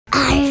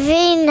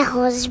Ivy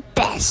knows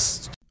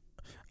best.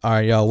 All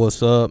right, y'all,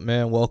 what's up,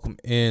 man? Welcome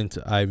in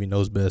to Ivy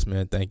Knows Best,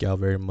 man. Thank y'all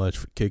very much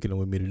for kicking it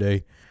with me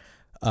today.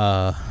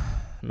 Man,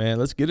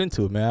 let's get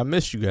into it, man. I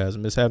miss you guys. I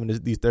miss having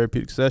these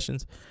therapeutic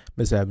sessions.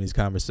 Miss having these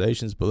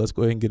conversations. But let's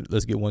go ahead and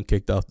let's get one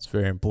kicked off. It's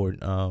very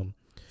important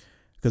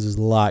because there's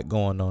a lot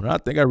going on. And I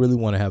think I really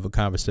want to have a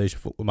conversation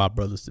with my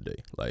brothers today.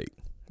 Like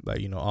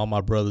all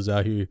my brothers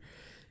out here,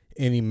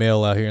 any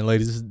male out here. And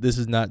ladies, this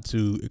is not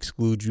to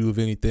exclude you of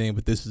anything,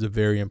 but this is a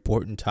very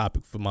important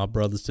topic for my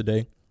brothers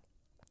today.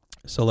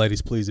 So,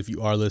 ladies, please, if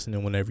you are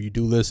listening, whenever you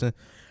do listen,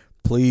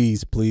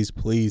 please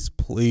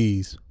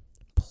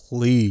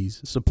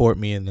support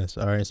me in this.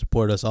 All right,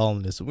 support us all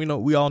in this. We know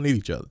we all need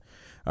each other.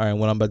 All right,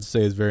 what I'm about to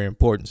say is very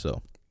important.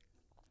 So,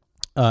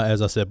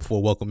 as I said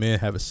before, welcome in,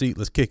 have a seat,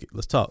 let's kick it,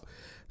 let's talk.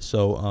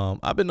 So,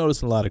 I've been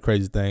noticing a lot of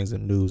crazy things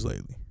in the news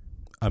lately.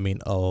 I mean,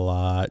 a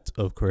lot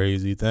of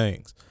crazy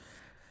things,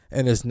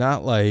 and it's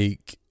not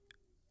like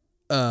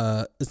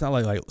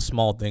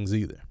small things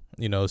either.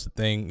 You know, it's the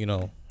thing. You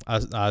know,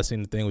 I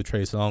seen the thing with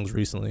Trey Songz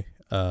recently.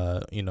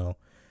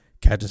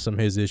 Catching some of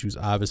his issues.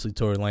 Obviously,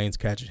 Tory Lanez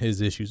catching his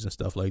issues and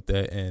stuff like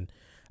that. And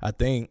I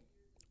think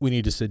we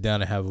need to sit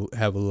down and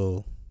have a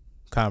little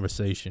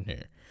conversation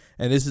here.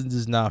 And this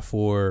is not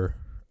for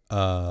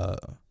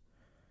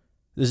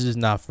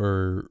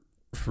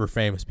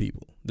famous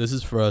people. This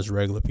is for us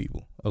regular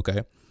people.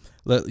 Okay,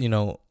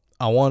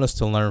 I want us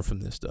to learn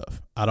from this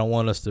stuff. I don't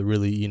want us to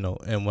really,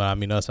 and when I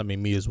mean us, I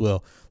mean me as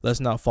well. Let's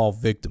not fall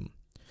victim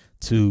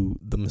to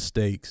the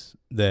mistakes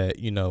that,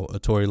 a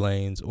Tory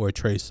Lanez or a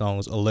Trey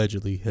Songz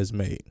allegedly has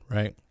made,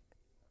 right?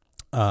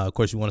 Of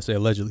course, you want to say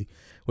allegedly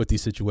with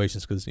these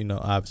situations because,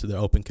 obviously they're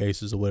open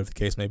cases or whatever the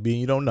case may be,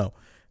 and you don't know.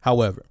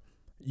 However,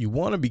 you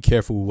want to be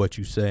careful with what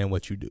you say and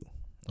what you do,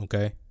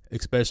 okay?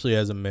 Especially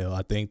as a male.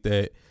 I think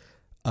that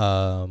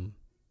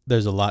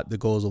there's a lot that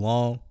goes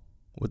along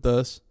with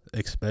us,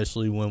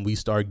 especially when we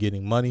start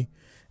getting money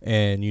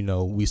and,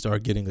 we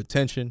start getting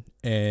attention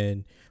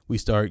and we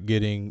start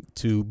getting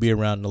to be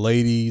around the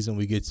ladies and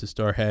we get to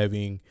start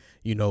having,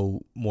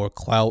 more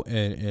clout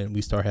and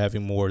we start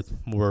having more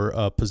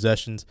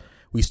possessions.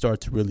 We start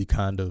to really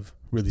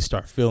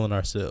start feeling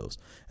ourselves.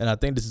 And I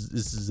think this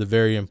is a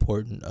very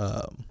important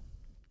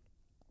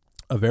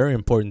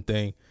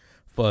thing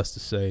for us to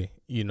say,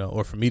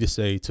 or for me to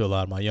say to a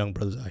lot of my young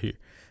brothers out here.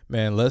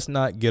 Man, let's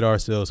not get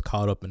ourselves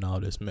caught up in all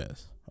this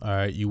mess. All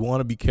right. You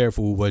want to be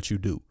careful with what you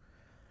do,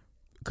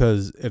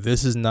 because if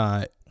this is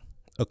not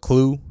a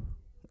clue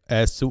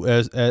as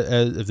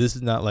if this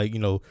is not like,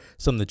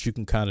 something that you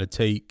can kind of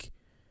take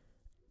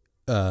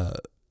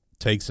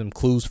some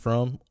clues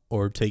from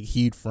or take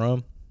heed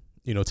from,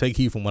 take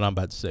heed from what I'm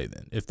about to say.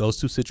 Then if those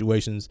two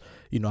situations,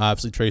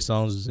 obviously Trey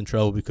Songz is in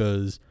trouble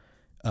because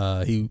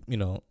he,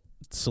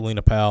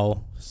 Selena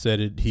Powell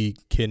said he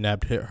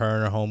kidnapped her and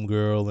her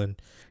homegirl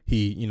and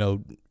he,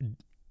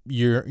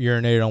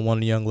 urinated on one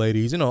of the young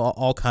ladies,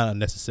 all kind of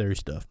necessary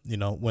stuff,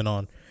 went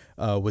on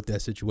with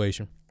that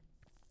situation.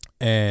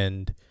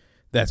 And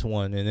that's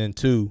one. And then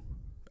two,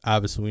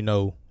 obviously we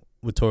know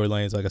with Tory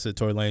Lanez, like I said,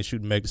 Tory Lanez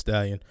shooting Meg Thee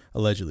Stallion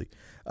allegedly.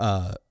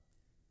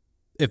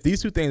 If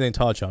these two things ain't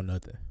taught y'all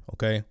nothing,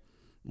 okay?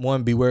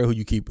 One, beware who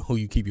you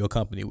keep your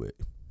company with.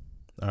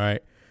 All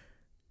right.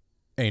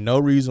 Ain't no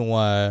reason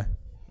why,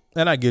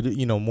 and I get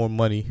it, more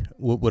money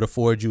would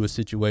afford you a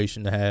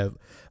situation to have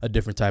a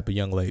different type of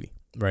young lady,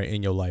 right,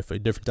 in your life, a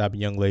different type of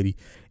young lady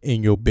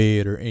in your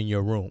bed or in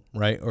your room,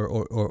 right,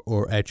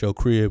 or at your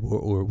crib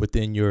or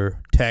within your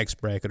tax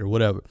bracket or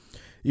whatever.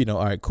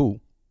 All right, cool.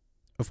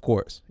 Of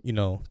course,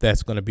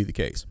 that's going to be the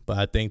case. But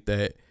I think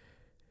that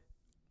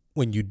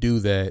when you do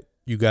that,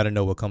 you got to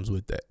know what comes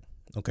with that.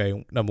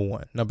 Okay, number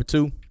one. Number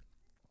two,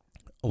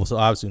 so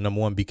obviously, number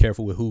one, be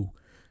careful with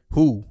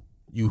who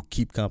you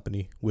keep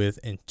company with.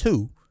 And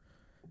two,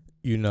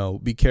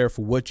 be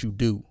careful what you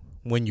do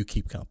when you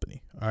keep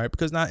company. All right,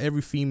 because not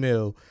every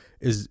female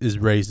is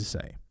raised the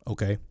same.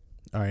 Okay,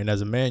 all right. And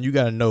as a man, you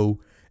got to know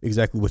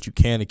exactly what you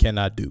can and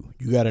cannot do.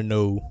 You got to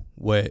know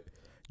what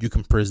you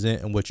can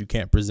present and what you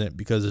can't present,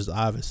 because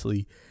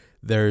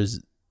there's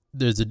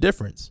a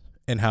difference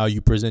in how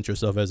you present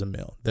yourself as a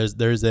male. There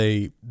is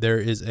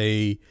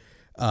a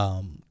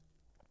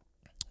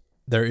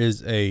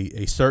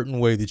certain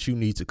way that you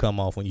need to come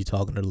off when you're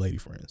talking to the lady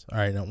friends. All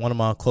right. Now, one of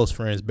my close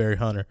friends, Barry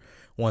Hunter,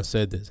 once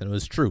said this, and it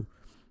was true.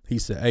 He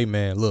said, "Hey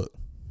man, look,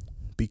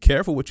 be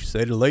careful what you say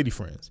to the lady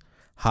friends.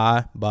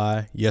 Hi,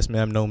 bye, yes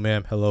ma'am, no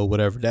ma'am, hello,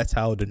 whatever. That's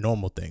how the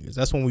normal thing is.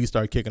 That's when we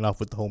start kicking off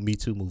with the whole Me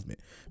Too movement,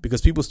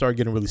 because people start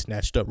getting really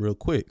snatched up real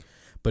quick.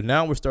 But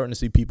now we're starting to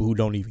see people who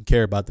don't even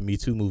care about the Me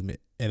Too movement,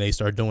 and they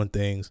start doing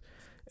things,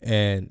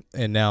 and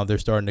now they're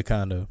starting to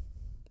kind of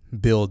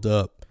build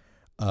up.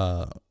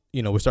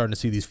 We're starting to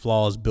see these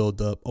flaws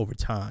build up over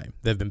time.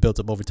 They've been built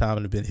up over time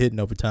and have been hidden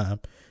over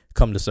time,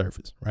 come to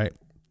surface, right?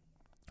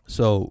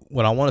 So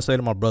what I want to say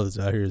to my brothers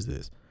out here is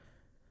this: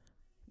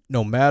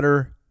 no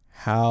matter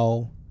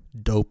how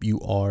dope you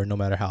are, no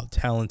matter how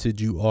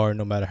talented you are,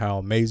 no matter how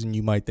amazing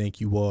you might think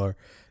you are,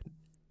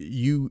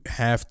 you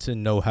have to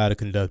know how to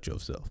conduct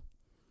yourself.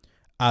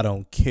 I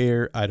don't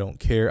care. I don't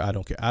care. I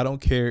don't care. I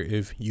don't care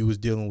if you was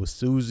dealing with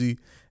Susie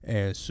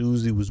and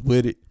Susie was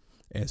with it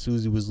and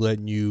Susie was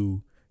letting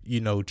you,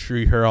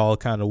 treat her all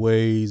kind of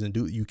ways and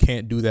you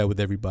can't do that with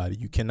everybody.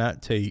 You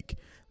cannot take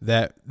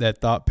that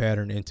thought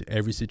pattern into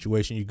every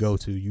situation you go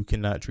to. You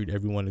cannot treat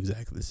everyone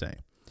exactly the same.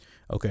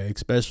 Okay.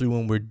 Especially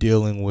when we're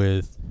dealing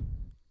with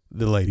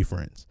the lady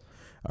friends.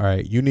 All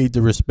right. You need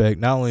to respect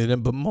not only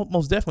them, but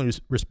most definitely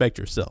respect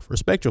yourself.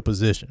 Respect your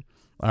position.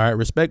 All right.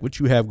 Respect what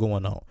you have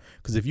going on.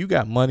 Because if you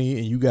got money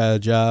and you got a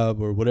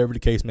job or whatever the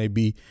case may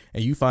be,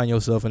 and you find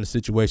yourself in a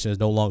situation that's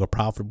no longer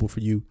profitable for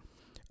you,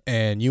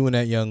 and you and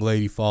that young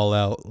lady fall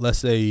out, let's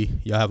say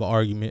y'all have an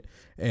argument,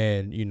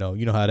 and you know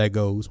how that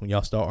goes when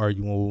y'all start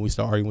arguing. When we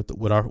start arguing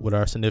with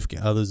our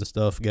significant others and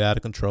stuff, get out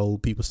of control.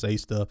 People say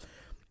stuff,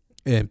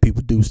 and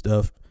people do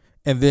stuff,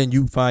 and then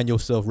you find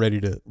yourself ready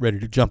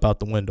to jump out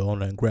the window on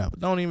that and grab it.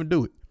 Don't even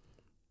do it,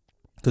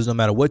 because no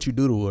matter what you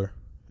do to her,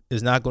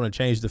 it's not going to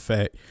change the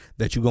fact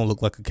that you're going to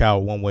look like a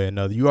coward one way or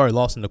another. You already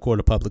lost in the court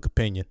of public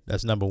opinion.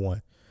 That's number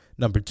one.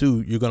 Number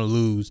two, you're going to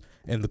lose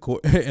in the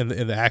court in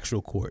the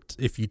actual courts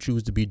if you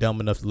choose to be dumb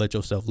enough to let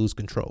yourself lose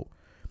control.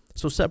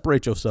 So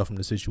separate yourself from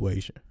the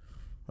situation.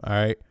 All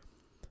right.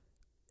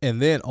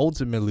 And then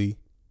ultimately,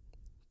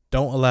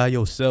 don't allow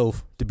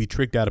yourself to be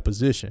tricked out of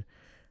position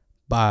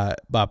by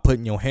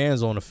putting your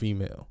hands on a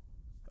female,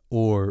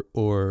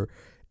 or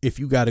if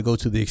you got to go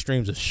to the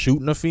extremes of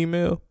shooting a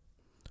female,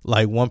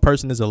 like one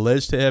person is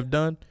alleged to have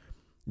done,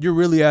 you're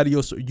really out of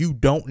your. You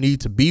don't need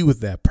to be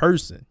with that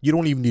person. You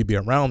don't even need to be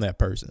around that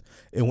person.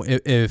 And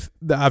if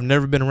I've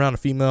never been around a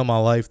female in my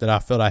life that I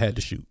felt I had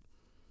to shoot,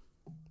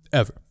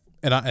 ever.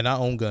 And I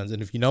own guns.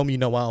 And if you know me, you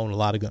know I own a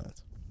lot of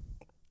guns.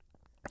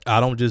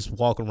 I don't just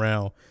walk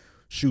around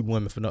shooting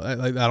women for no.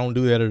 Like I don't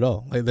do that at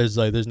all. There's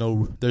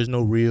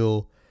no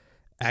real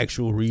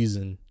actual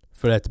reason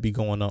for that to be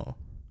going on.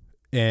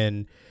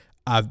 And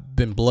I've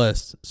been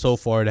blessed so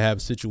far to have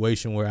a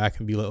situation where I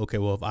can be like, okay,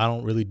 well, if I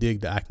don't really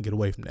dig that, I can get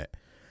away from that.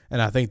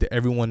 And I think that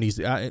everyone needs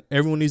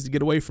to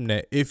get away from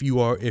that if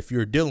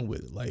you're dealing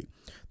with it. Like,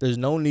 there's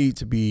no need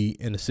to be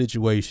in a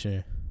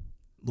situation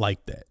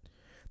like that.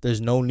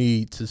 There's no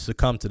need to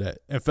succumb to that.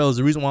 And fellas,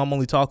 the reason why I'm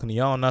only talking to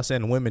y'all, I'm not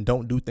saying women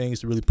don't do things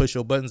to really push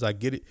your buttons. I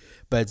get it,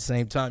 but at the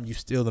same time, you're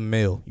still the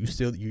male. You're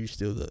still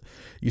the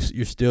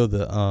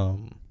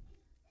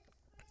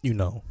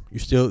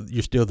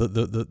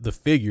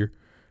figure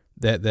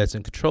that's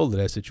in control of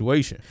that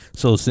situation.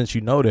 So since you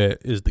know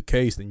that is the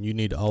case, then you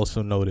need to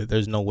also know that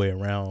there's no way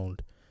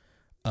around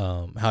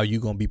how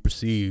you're going to be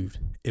perceived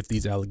if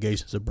these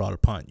allegations are brought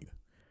upon you,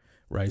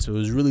 right? So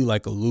it's really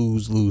like a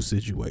lose-lose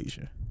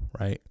situation,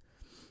 right?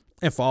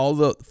 And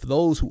for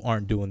those who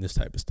aren't doing this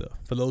type of stuff,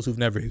 for those who've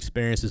never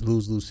experienced this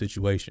lose-lose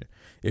situation,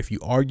 if you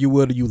argue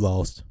with her, you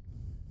lost.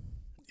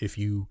 If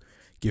you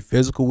get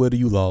physical with her,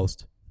 you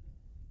lost.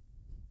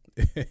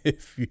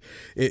 If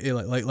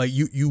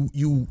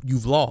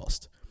you've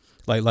lost.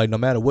 Like no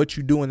matter what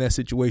you do in that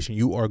situation,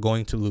 you are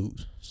going to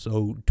lose.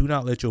 So do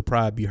not let your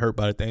pride be hurt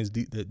by the things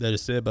that are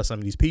said by some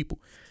of these people,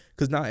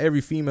 because not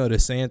every female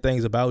that's saying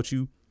things about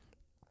you,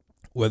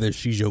 whether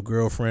she's your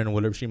girlfriend or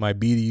whatever she might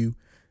be to you,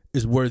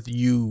 is worth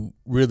you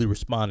really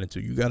responding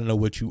to. You got to know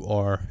what you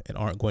are and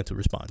aren't going to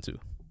respond to.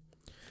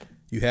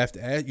 You have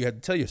to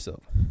tell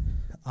yourself,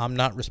 I'm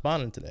not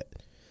responding to that.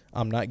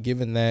 I'm not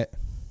giving that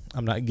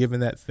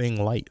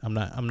thing light. I'm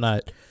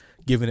not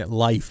giving it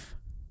life.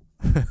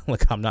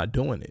 Like, I'm not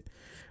doing it.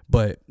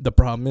 But the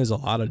problem is, a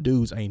lot of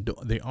dudes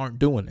aren't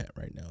doing that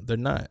right now. They're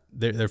not.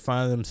 They're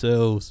finding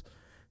themselves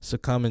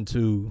succumbing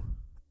to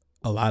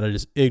a lot of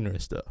this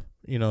ignorant stuff,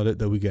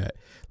 that we got.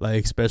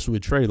 Like, especially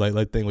with Trey,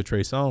 like thing with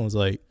Trey Songz,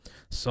 like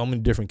so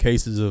many different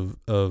cases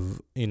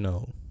of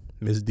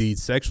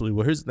misdeeds sexually.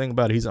 Well, here's the thing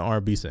about it. He's an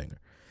R&B singer,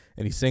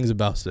 and he sings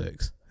about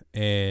sex,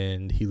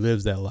 and he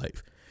lives that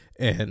life.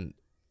 And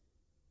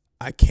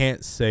I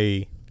can't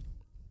say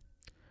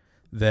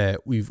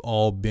that we've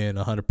all been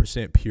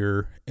 100%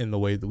 pure in the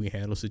way that we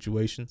handle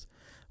situations,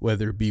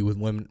 whether it be with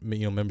women,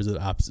 members of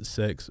the opposite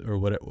sex or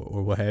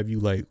what have you.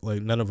 Like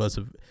none of us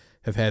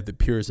have had the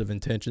purest of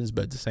intentions,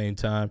 but at the same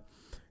time,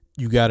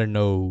 you got to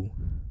know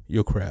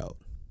your crowd.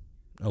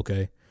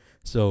 Okay.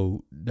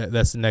 So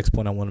that's the next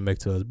point I want to make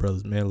to us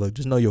brothers, man. Look,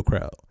 just know your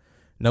crowd.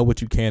 Know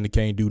what you can and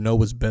can't do. Know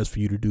what's best for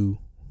you to do.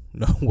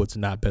 Know what's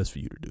not best for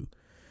you to do.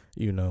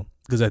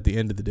 Because at the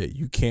end of the day,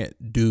 you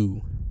can't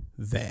do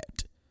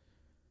that.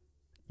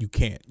 You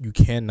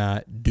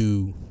cannot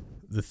do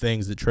the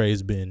things that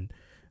Trey's been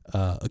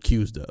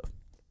accused of.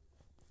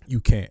 You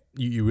can't.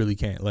 You really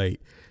can't.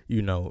 Like,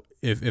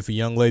 if a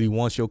young lady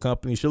wants your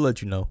company, she'll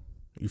let you know.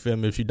 You feel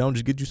me? If she don't,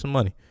 just get you some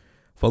money.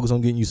 Focus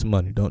on getting you some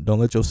money. Don't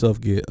let yourself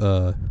get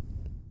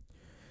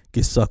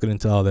suckered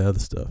into all that other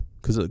stuff.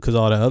 Because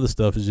all that other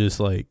stuff is just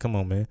like, come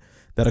on, man.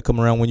 That'll come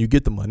around when you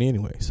get the money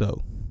anyway.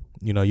 So,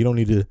 you don't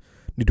need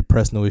to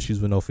press no issues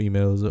with no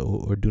females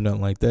or do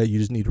nothing like that. You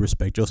just need to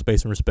respect your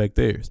space and respect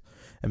theirs,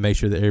 and make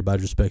sure that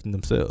everybody's respecting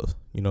themselves.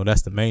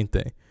 That's the main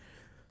thing.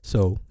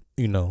 So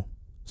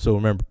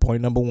remember,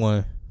 point number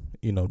one,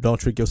 don't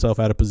trick yourself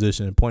out of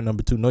position. And point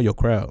number two, know your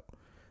crowd.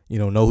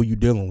 Know who you're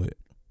dealing with.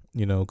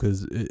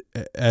 Because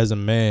as a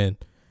man,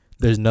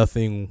 there's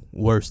nothing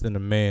worse than a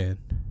man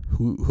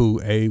who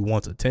A,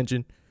 wants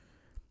attention,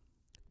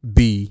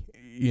 B,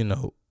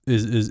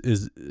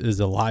 is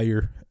a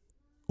liar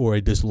or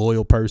a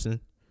disloyal person,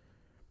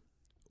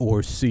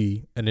 or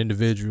C, an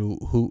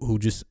individual who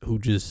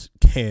just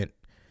can't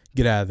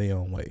get out of their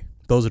own way.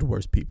 Those are the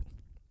worst people.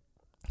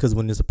 Because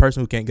when there's a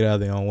person who can't get out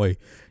of their own way,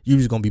 you're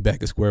just going to be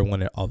back at square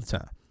one all the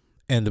time.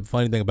 And the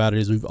funny thing about it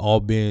is we've all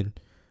been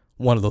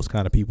one of those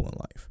kind of people in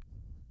life.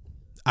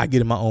 I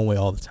get in my own way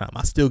all the time.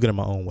 I still get in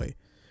my own way.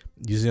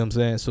 You see what I'm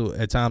saying? So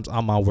at times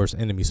I'm my worst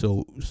enemy.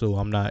 So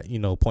I'm not,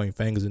 pointing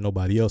fingers at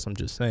nobody else. I'm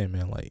just saying,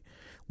 man, like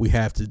we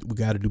got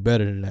to do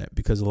better than that,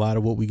 because a lot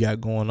of what we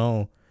got going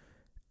on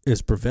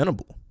is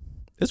preventable.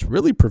 It's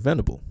really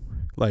preventable.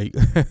 Like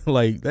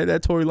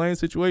that Tory Lanez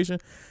situation,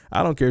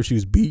 I don't care if she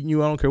was beating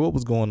you. I don't care what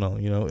was going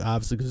on.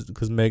 Obviously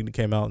because Megan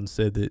came out and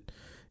said that,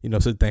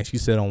 said things she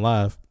said on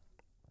live.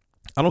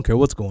 I don't care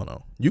what's going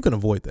on. You can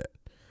avoid that.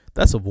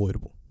 That's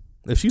avoidable.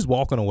 If she's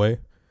walking away,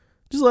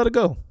 just let it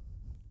go.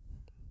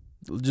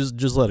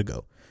 Just let it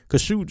go.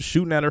 Because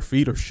shooting at her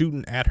feet or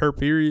shooting at her,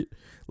 period,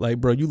 like,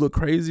 bro, you look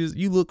crazy.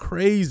 You look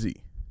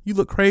crazy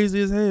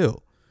as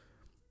hell.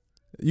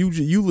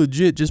 You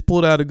legit just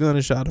pulled out a gun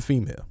and shot a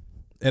female.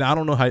 And I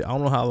don't know how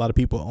a lot of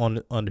people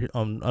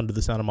under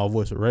the sound of my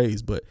voice are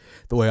raised, but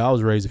the way I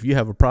was raised, if you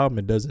have a problem,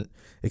 it doesn't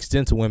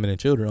extend to women and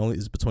children. Only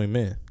it's between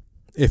men.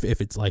 If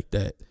it's like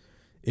that,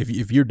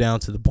 if you're down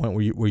to the point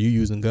where you're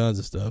using guns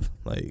and stuff,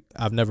 like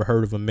I've never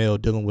heard of a male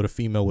dealing with a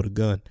female with a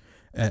gun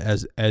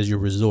as your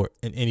resort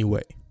in any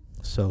way.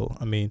 So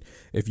I mean,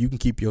 if you can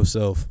keep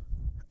yourself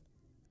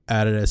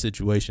out of that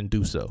situation,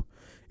 do so.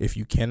 If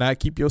you cannot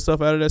keep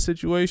yourself out of that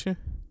situation,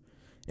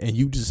 and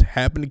you just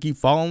happen to keep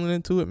falling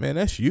into it, man,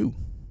 that's you.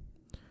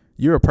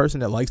 You're a person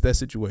that likes that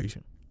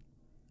situation,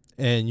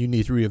 and you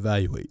need to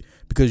reevaluate,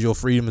 because your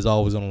freedom is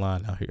always on the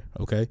line out here,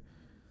 okay?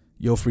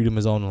 Your freedom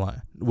is on the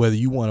line. Whether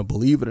you want to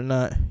believe it or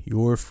not,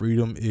 your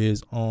freedom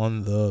is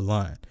on the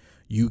line.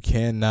 You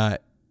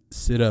cannot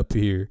sit up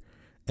here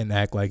and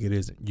act like it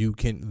isn't.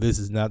 This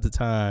is not the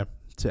time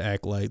to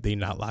act like they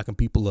not locking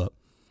people up.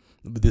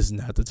 But this is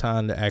not the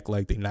time to act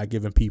like they not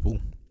giving people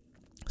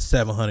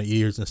 700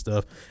 years and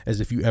stuff, as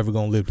if you ever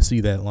gonna live to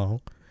see that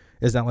long.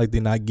 It's not like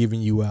they're not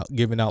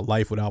giving out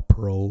life without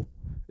parole.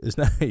 It's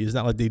not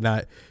like they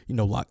not,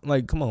 locked.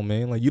 Like, come on,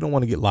 man. Like, you don't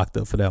want to get locked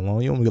up for that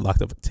long. You don't want to get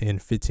locked up for 10,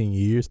 15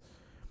 years.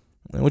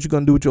 And what you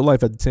going to do with your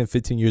life after 10,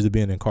 15 years of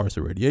being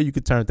incarcerated? Yeah, you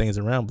could turn things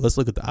around, but let's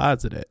look at the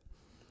odds of that.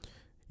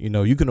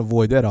 You can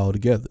avoid that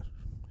altogether.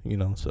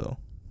 So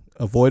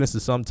avoidance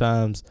is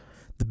sometimes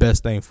the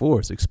best thing for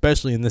us,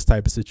 especially in this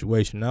type of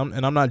situation.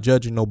 And I'm not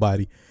judging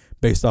nobody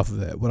based off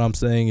of that. What I'm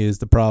saying is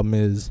the problem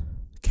is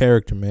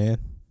character, man.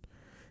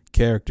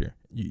 Character.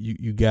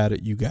 You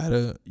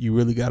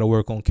really gotta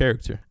work on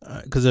character,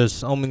 because there's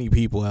so many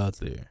people out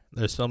there.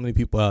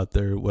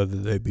 Whether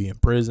they be in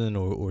prison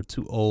or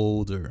too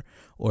old or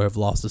have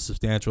lost a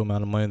substantial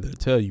amount of money, that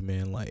tell you,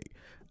 man, like,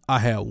 I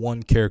had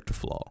one character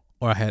flaw,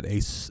 or I had a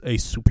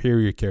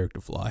superior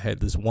character flaw. I had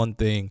this one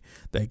thing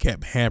that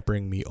kept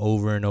hampering me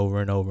over and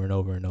over and over and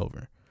over and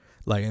over.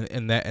 Like,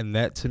 and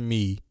that to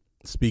me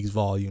speaks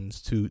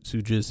volumes to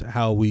just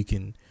how we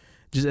can,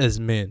 just as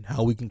men,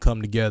 how we can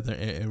come together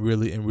and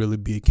really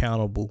be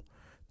accountable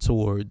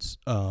towards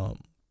how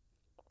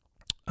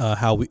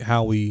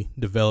we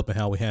develop and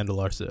how we handle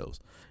ourselves.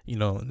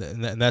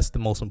 And that's the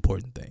most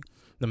important thing.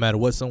 No matter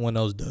what someone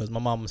else does, my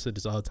mama said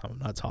this all the time. I'm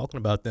not talking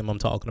about them. I'm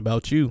talking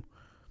about you,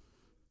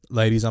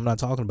 ladies. I'm not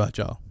talking about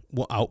y'all.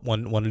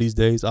 One of these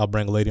days, I'll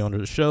bring a lady onto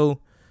the show.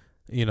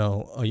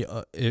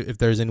 If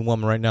there's any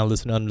woman right now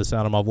listening under the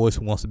sound of my voice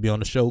who wants to be on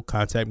the show,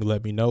 contact me,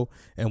 let me know,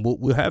 and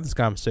we'll have this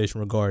conversation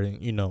regarding,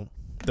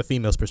 the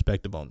female's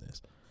perspective on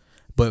this.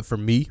 But for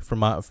me,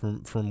 from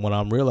what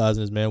I'm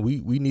realizing is, man,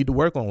 we need to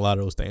work on a lot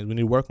of those things. We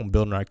need to work on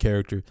building our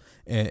character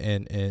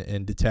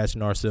and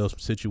detaching ourselves from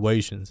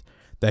situations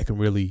that can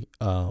really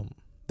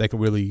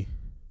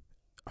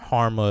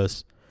harm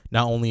us,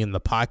 not only in the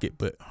pocket,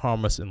 but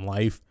harm us in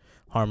life,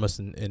 harm us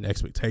in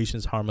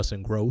expectations, harm us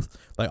in growth.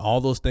 Like,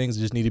 all those things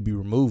just need to be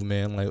removed,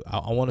 man. Like,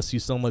 I want to see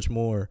so much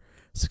more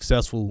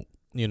successful,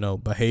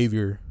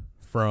 behavior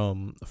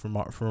from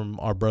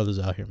our brothers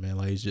out here, man.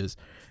 Like, it's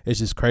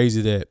just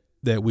crazy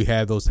that we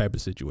have those type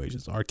of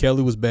situations. R.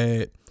 Kelly was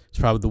bad. It's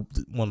probably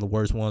one of the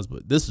worst ones,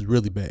 but this is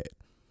really bad.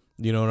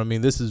 You know what I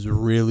mean? This is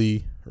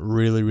really,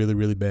 really, really,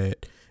 really bad.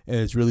 And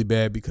it's really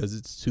bad because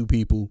it's two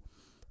people.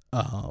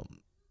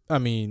 I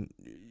mean,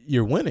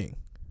 you're winning.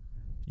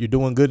 You're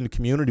doing good in the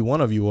community.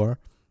 One of you are.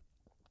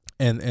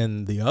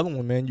 And the other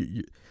one,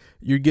 man,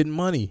 you're getting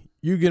money.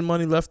 You're getting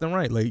money left and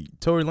right. Like,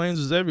 Tory Lanez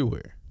is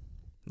everywhere.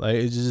 Like,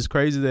 it's just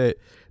crazy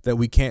that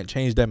we can't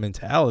change that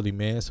mentality,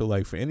 man. So,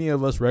 like, for any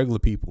of us regular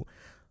people,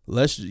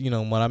 let's,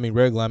 when I mean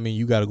regular, I mean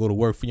you got to go to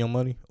work for your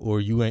money, or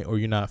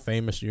you're not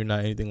famous, you're not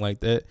anything like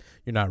that,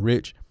 you're not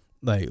rich.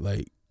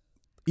 Like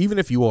even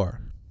if you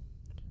are,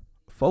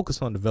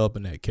 focus on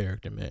developing that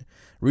character, man.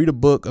 Read a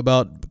book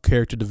about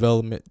character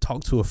development.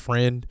 Talk to a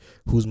friend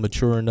who's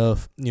mature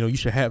enough. You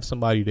should have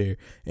somebody there.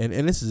 And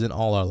this is in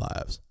all our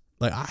lives.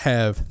 Like, I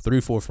have 3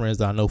 or 4 friends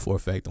that I know for a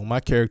fact when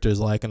my character is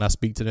like, and I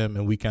speak to them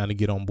and we kind of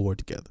get on board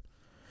together.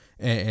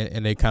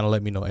 And they kind of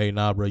let me know, hey,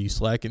 nah, bro, you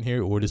slacking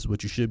here, or this is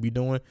what you should be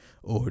doing,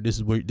 or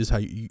this is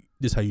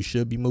how you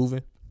should be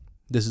moving.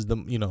 This is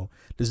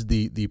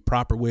the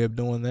proper way of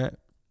doing that.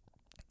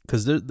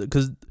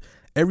 Because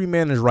every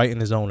man is right in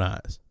his own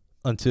eyes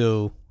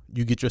until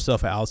you get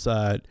yourself an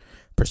outside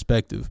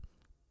perspective,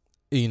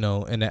 and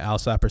that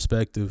outside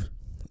perspective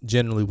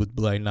generally would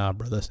be like, nah,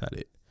 bro, that's not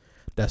it.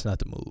 That's not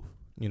the move.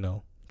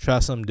 Try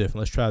something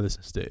different. Let's try this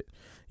instead.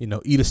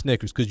 Eat a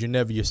Snickers, because you're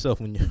never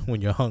yourself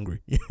when you're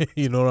hungry.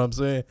 You know what I'm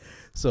saying?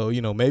 So,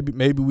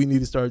 maybe we need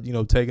to start,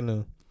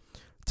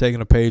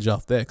 taking a page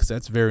off that, because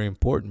that's very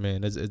important,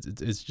 man.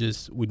 It's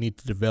just, we need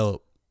to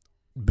develop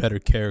better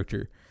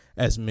character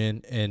as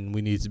men, and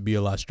we need to be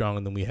a lot stronger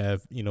than we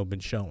have, been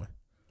showing.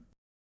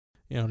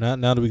 Now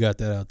that we got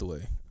that out the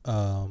way,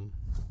 I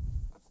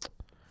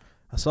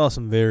saw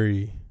some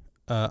very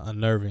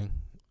unnerving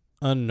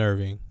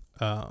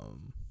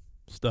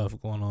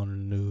stuff going on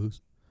in the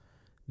news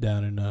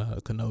down in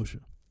Kenosha.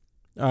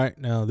 All right,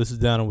 now this is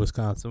down in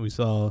Wisconsin. We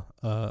saw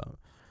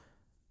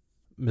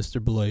Mr.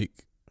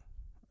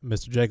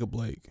 Jacob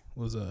Blake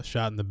was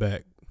shot in the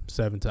back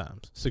 6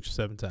 or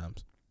 7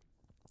 times.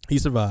 He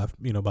survived,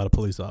 by the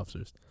police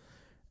officers.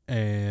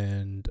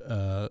 And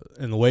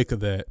in the wake of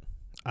that,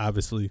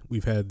 obviously,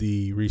 we've had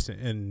the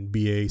recent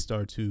NBA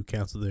start to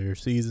cancel their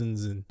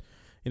seasons, and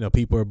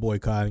people are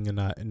boycotting and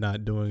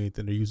not doing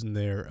anything. They're using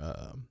their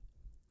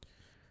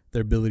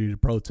ability to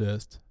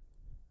protest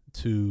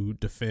to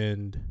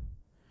defend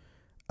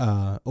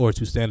or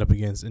to stand up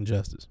against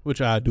injustice,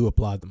 which I do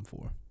applaud them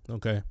for.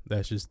 Okay,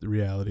 that's just the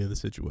reality of the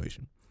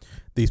situation.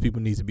 These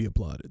people need to be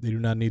applauded. They do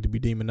not need to be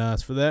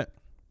demonized for that.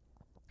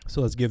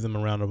 So let's give them a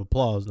round of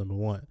applause, number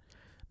one.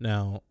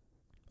 Now,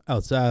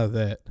 outside of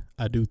that,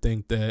 I do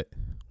think that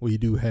we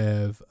do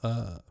have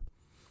a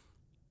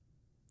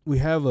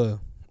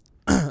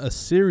a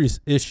serious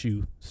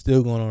issue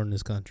still going on in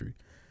this country.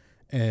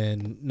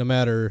 And no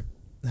matter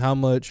how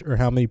much or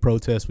how many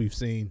protests we've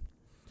seen,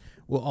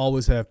 we'll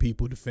always have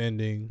people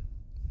defending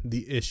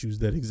the issues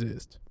that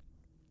exist.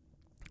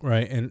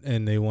 Right?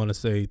 And they want to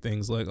say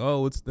things like,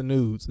 oh, it's the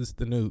news.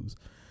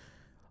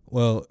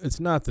 Well, it's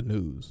not the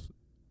news.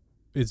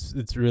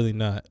 It's really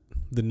not.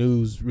 The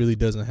news really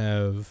doesn't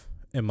have,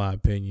 in my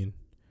opinion,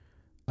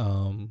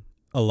 a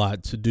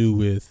lot to do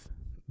with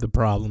the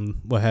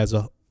problem. What has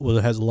a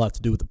lot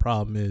to do with the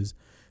problem is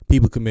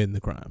people committing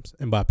the crimes.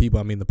 And by people,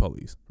 I mean the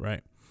police,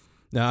 right?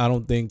 Now, I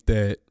don't think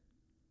that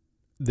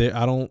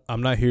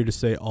I'm not here to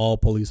say all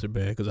police are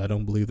bad, because I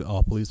don't believe that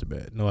all police are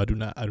bad. No, I do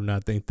not. I do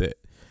not think that.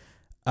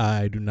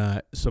 I do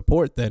not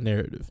support that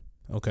narrative.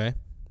 Okay.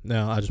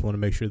 Now, I just want to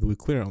make sure that we're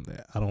clear on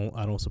that. I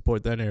don't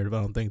support that narrative.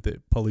 I don't think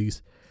that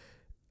police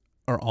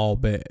are all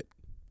bad.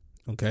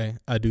 Okay.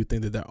 I do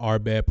think that there are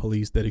bad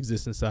police that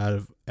exist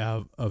inside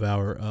of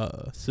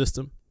our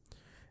system,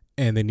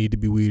 and they need to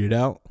be weeded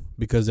out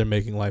because they're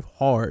making life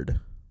hard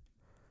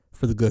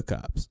for the good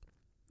cops.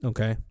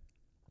 Okay.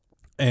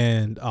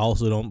 And I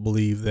also don't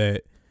believe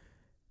that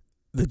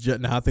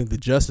now I think the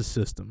justice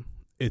system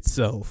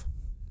itself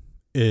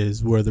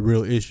is where the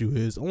real issue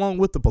is, along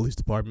with the police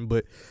department.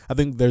 But I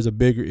think there's a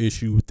bigger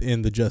issue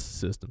within the justice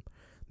system,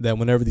 that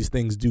whenever these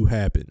things do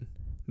happen,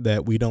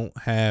 that we don't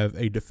have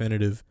a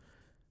definitive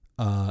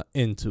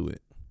end to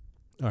it.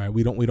 All right,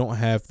 we don't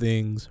have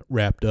things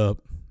wrapped up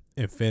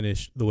and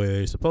finished the way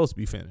they're supposed to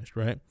be finished,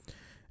 right?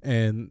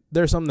 And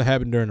there's something that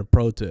happened during a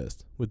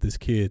protest with this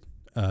kid,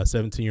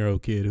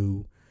 17-year-old kid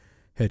who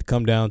had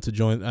come down to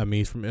join.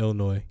 He's from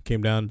Illinois,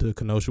 came down to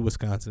Kenosha,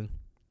 Wisconsin,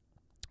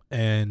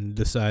 and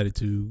decided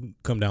to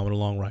come down with a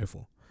long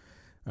rifle.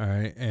 All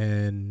right.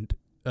 And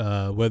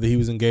whether he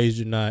was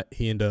engaged or not,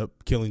 he ended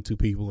up killing 2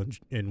 people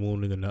and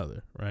wounding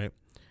another. Right.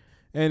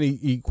 And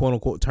he quote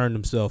unquote turned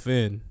himself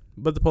in,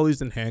 but the police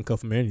didn't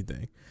handcuff him or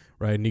anything.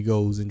 Right. And he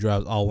goes and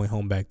drives all the way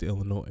home back to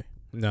Illinois.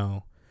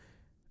 Now,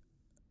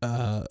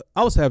 I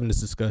was having this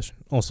discussion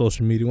on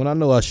social media when I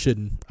know I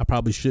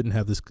probably shouldn't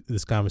have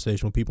this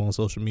conversation with people on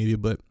social media,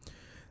 but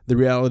the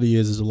reality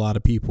is a lot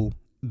of people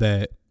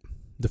that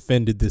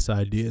defended this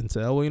idea and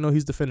said, oh, well,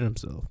 he's defending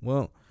himself.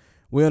 Well,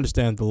 we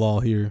understand the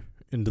law here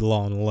and the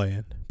law in the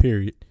land,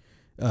 period.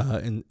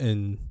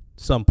 In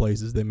some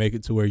places, they make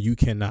it to where you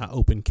cannot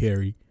open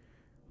carry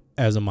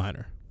as a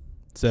minor.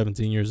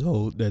 17 years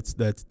old, that's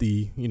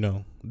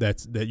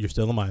you're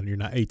still a minor. You're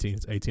not 18.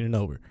 It's 18 and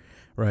over,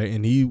 right?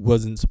 And he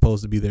wasn't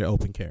supposed to be there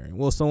open carrying.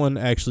 Well, someone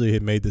actually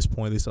had made this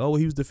point. They said, oh, well,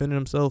 he was defending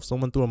himself.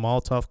 Someone threw a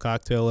Molotov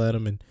cocktail at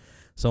him, and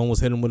someone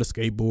was hitting him with a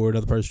skateboard.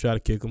 Another person tried to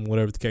kick him,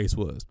 whatever the case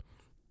was.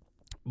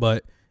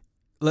 But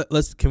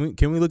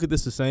can we look at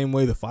this the same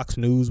way the Fox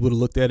News would have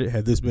looked at it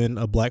had this been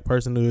a black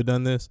person who had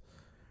done this?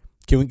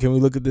 Can we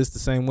look at this the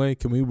same way?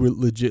 Can we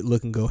legit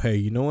look and go, hey,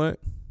 you know what?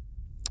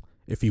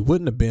 If he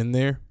wouldn't have been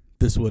there,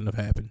 this wouldn't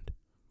have happened.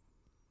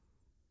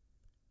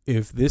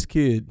 if this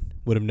kid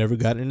would have never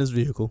gotten in his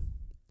vehicle,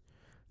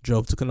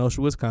 drove to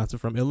Kenosha, Wisconsin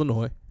from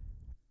Illinois,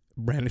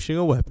 brandishing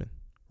a weapon,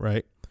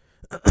 right,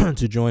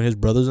 to join his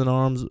brothers in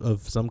arms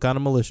of some kind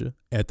of militia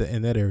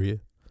in that area,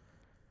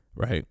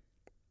 right,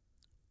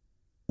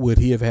 would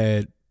he have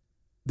had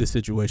this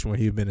situation where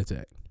he had been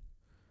attacked?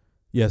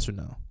 Yes or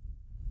no?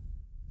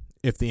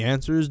 If the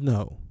answer is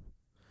no,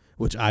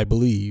 which I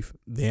believe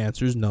the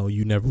answer is no,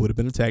 you never would have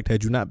been attacked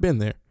had you not been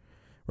there,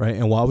 right?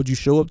 And why would you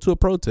show up to a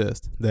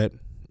protest that,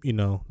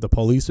 the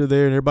police are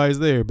there and everybody's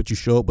there, but you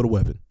show up with a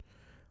weapon?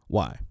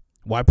 Why?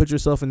 Why put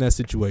yourself in that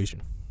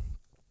situation?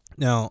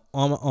 Now,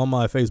 on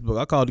my Facebook,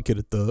 I called the kid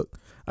a thug.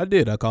 I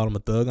did. I called him a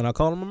thug, and I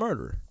called him a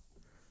murderer.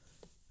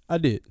 I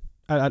did.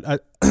 I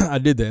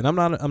did that, and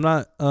I'm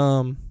not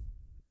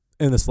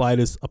in the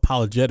slightest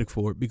apologetic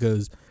for it,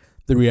 because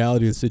the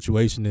reality of the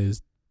situation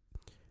is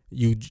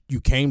you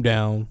came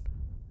down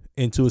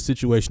into a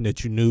situation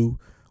that you knew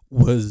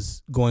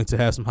was going to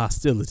have some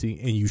hostility,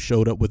 and you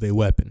showed up with a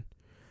weapon.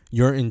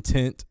 Your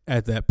intent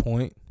at that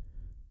point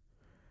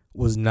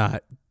was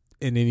not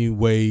in any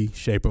way,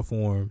 shape, or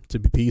form to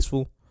be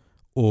peaceful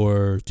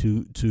or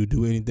to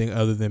do anything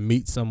other than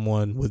meet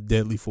someone with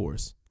deadly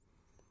force.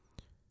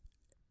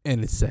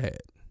 And it's sad.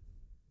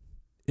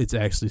 It's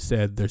actually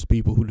sad there's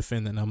people who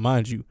defend that. Now,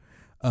 mind you,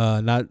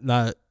 not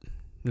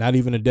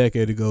even a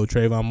decade ago,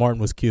 Trayvon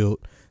Martin was killed,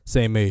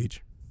 same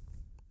age,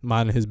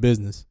 minding his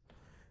business,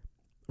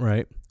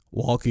 right?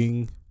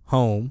 Walking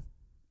home,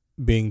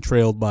 being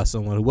trailed by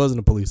someone who wasn't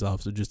a police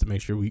officer, just to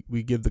make sure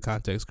we give the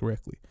context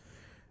correctly.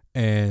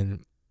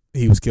 And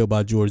he was killed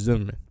by George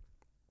Zimmerman.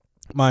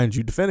 Mind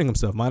you, defending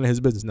himself, minding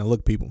his business. Now,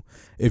 look, people,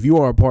 if you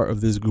are a part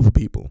of this group of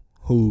people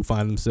who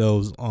find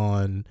themselves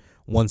on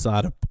one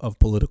side of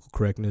political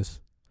correctness,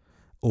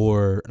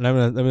 or let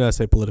me not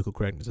say political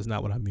correctness, that's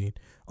not what I mean,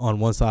 on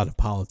one side of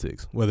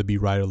politics, whether it be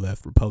right or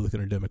left, Republican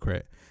or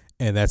Democrat,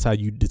 and that's how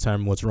you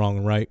determine what's wrong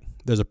and right,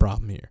 there's a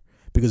problem here.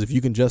 Because if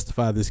you can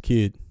justify this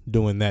kid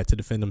doing that to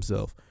defend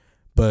himself,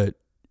 but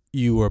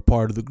you were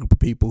part of the group of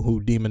people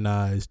who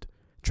demonized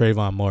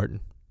Trayvon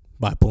Martin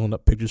by pulling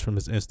up pictures from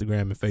his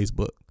Instagram and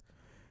Facebook,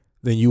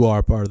 then you are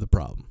a part of the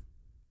problem.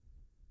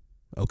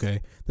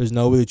 Okay? There's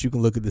no way that you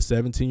can look at the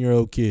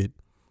 17-year-old kid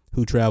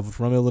who traveled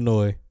from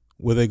Illinois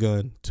with a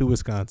gun to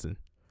Wisconsin,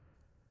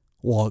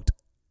 walked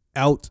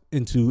out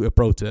into a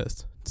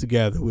protest to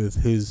gather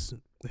with his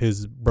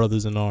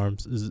brothers in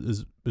arms,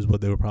 is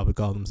what they would probably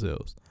call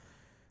themselves,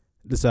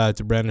 decided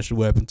to brandish a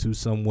weapon to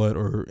somewhat,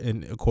 or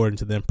according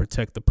to them,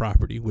 protect the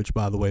property, which,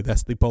 by the way,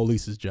 that's the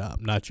police's job,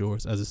 not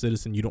yours. As a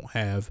citizen, you don't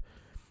have,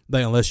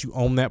 unless you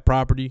own that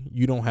property,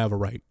 you don't have a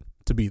right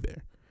to be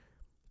there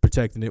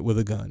protecting it with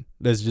a gun.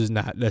 That's just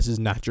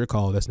not your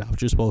call. That's not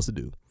what you're supposed to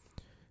do.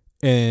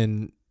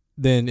 And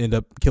then end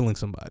up killing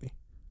somebody.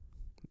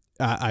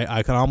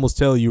 I can almost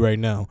tell you right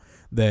now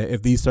that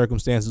if these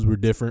circumstances were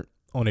different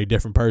on a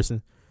different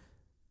person,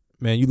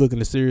 man, you're looking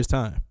at serious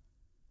time.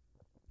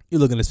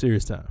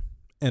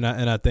 And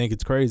I think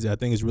it's crazy. I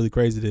think it's really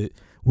crazy that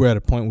we're at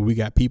a point where we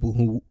got people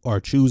who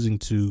are choosing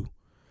to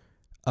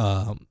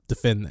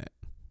defend that.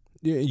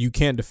 You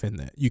can't defend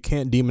that. You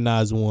can't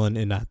demonize one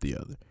and not the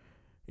other,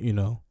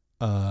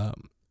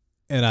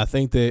 and I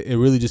think that it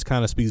really just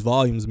kind of speaks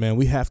volumes, man.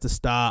 We have to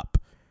stop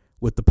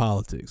with the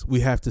politics. We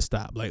have to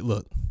stop. Like,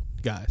 look,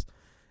 guys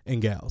and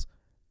gals,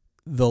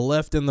 the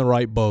left and the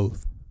right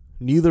both,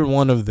 neither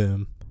one of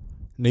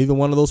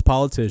those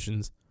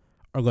politicians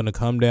are going to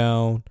come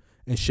down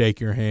and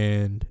shake your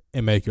hand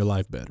and make your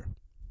life better.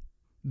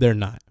 They're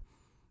not.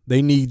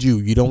 They need you.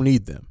 You don't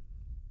need them.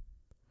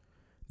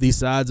 These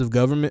sides of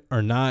government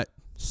are not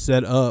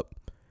set up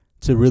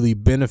to really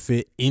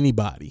benefit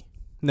anybody.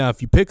 Now,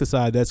 if you pick a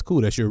side, that's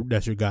cool. That's your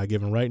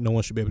God-given right. No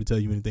one should be able to tell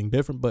you anything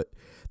different. But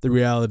the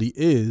reality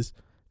is,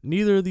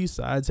 neither of these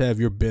sides have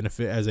your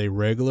benefit as a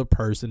regular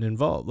person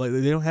involved. Like,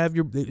 they don't have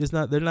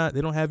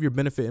they don't have your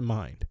benefit in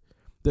mind.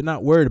 They're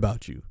not worried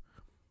about you.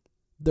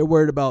 They're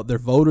worried about their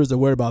voters. They're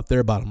worried about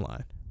their bottom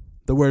line.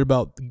 They're worried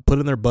about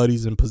putting their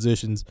buddies in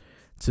positions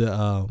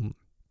to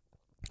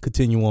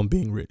continue on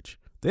being rich.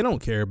 They don't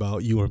care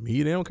about you or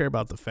me. They don't care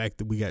about the fact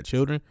that we got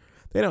children.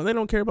 They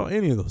don't care about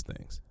any of those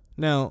things.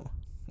 Now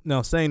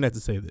saying that to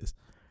say this,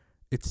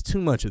 it's too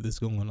much of this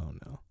going on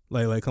now.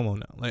 Like come on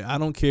now. Like, I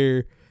don't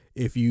care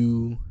if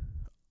you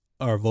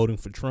are voting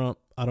for Trump.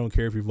 I don't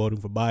care if you're voting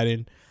for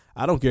Biden.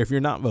 I don't care if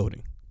you're not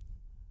voting.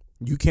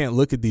 You can't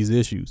look at these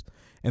issues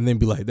and then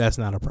be like, that's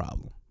not a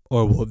problem.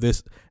 Or, well,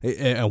 this,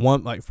 and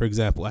one, like, for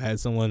example, I had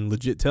someone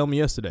legit tell me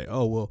yesterday,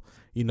 oh, well,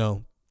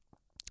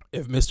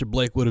 if Mr.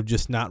 Blake would have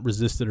just not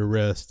resisted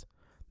arrest,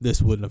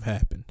 this wouldn't have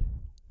happened.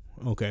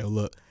 Okay, well,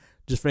 look,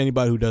 just for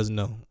anybody who doesn't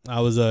know,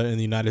 I was in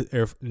the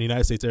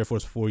United States Air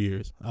Force for 4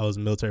 years. I was a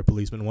military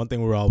policeman. One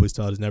thing we were always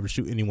taught is never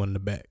shoot anyone in the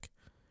back,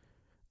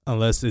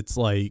 unless it's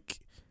like,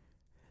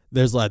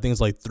 there's like, I think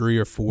it's like 3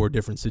 or 4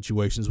 different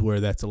situations where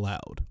that's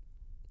allowed.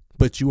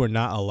 But you are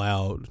not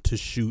allowed to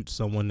shoot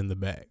someone in the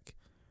back.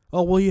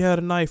 Oh, well, he had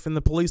a knife and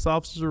the police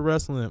officers were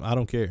wrestling him. I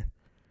don't care.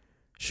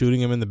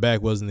 Shooting him in the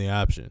back wasn't the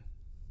option.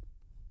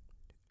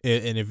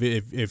 And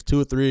if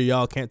two or three of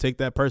y'all can't take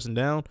that person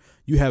down,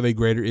 you have a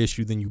greater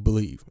issue than you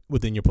believe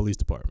within your police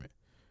department.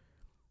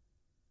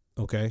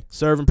 Okay,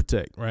 serve and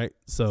protect, right?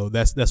 So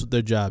that's what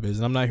their job is.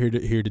 And I'm not here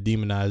to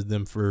demonize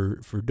them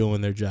for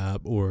doing their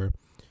job or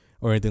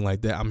anything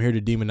like that. I'm here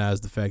to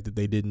demonize the fact that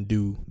they didn't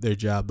do their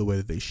job the way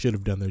that they should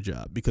have done their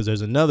job. Because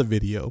there's another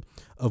video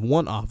of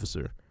one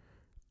officer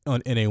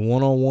in a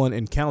one-on-one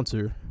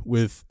encounter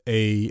with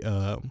a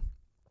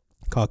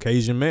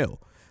Caucasian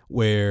male,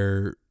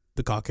 where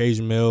the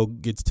Caucasian male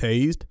gets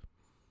tased,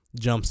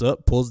 jumps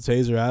up, pulls the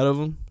taser out of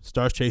him,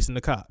 starts chasing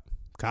the cop.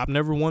 Cop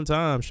never one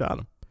time shot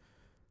him.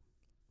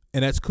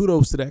 And that's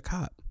kudos to that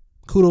cop.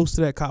 Kudos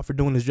to that cop for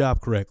doing his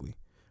job correctly,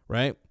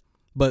 right?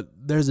 But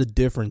there's a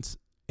difference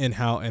in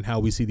how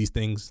we see these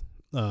things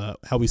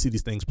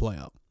play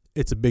out.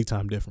 It's a big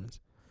time difference.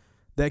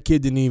 That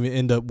kid didn't even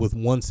end up with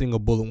one single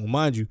bullet. Well,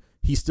 mind you,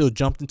 he still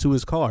jumped into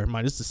his car.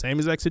 Mind, it's the same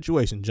exact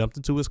situation. Jumped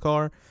into his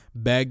car,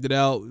 bagged it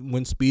out,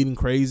 went speeding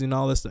crazy and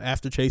all this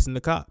after chasing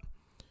the cop.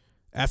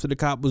 After the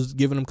cop was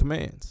giving him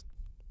commands.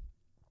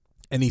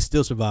 And he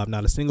still survived.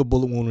 Not a single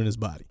bullet wound in his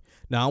body.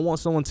 Now, I want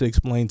someone to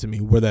explain to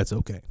me where that's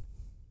okay.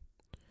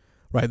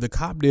 Right, the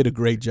cop did a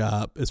great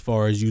job as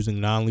far as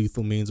using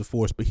non-lethal means of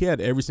force, but he had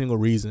every single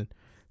reason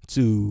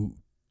to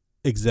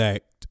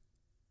exact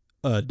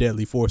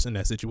deadly force in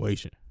that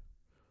situation.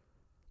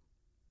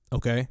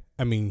 Okay,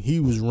 I mean,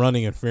 he was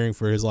running and fearing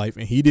for his life,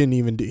 and he didn't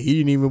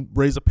even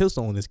raise a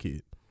pistol on this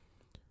kid.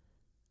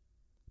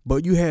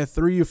 But you had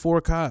 3 or 4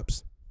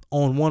 cops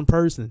on one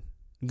person,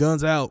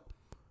 guns out.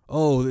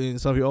 Oh, and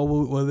some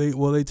people, they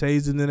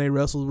tased and then they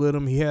wrestled with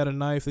him. He had a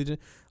knife.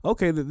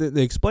 Okay,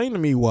 they explained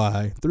to me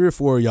why 3 or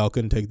 4 of y'all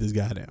couldn't take this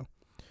guy down.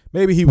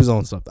 Maybe he was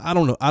on something. I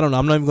don't know. I'm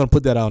not even going to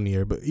put that out in the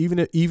air. But even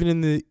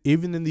in the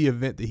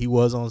event that he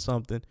was on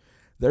something,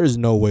 there is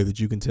no way that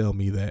you can tell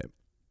me that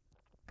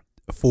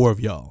 4 of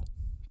y'all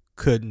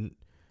couldn't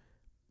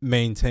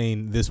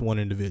maintain this one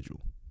individual,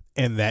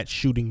 and that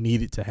shooting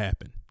needed to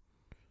happen.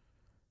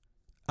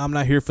 I'm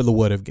not here for the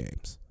what if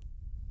games.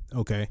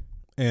 Okay.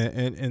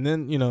 And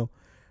then,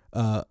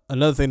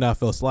 another thing that I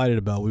felt slighted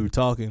about, we were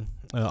talking,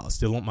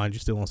 still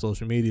on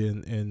social media,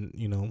 and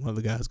one of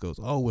the guys goes,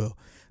 oh, well,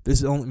 this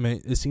is only,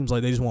 man, it seems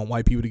like they just want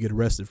white people to get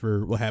arrested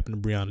for what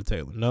happened to Breonna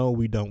Taylor. No,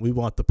 we don't. We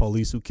want the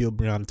police who killed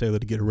Breonna Taylor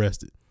to get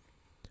arrested.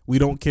 We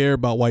don't care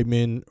about white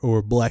men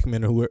or black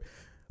men or who are,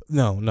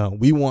 no.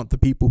 We want the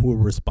people who are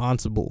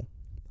responsible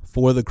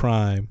for the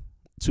crime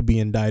to be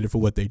indicted for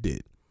what they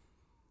did.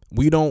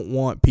 We don't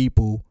want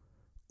people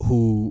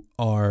who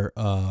are,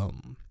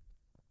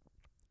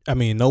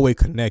 no way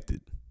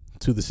connected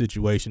to the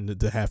situation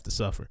to have to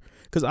suffer.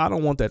 Because I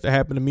don't want that to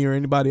happen to me or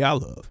anybody I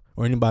love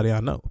or anybody I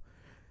know.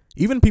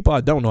 Even people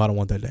I don't know, I don't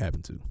want that to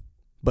happen to.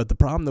 But the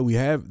problem that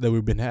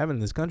we've been having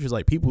in this country is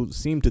like people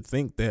seem to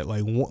think that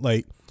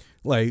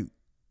like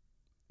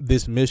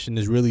this mission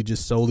is really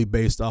just solely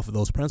based off of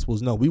those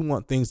principles. No, we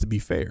want things to be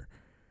fair.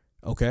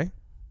 Okay?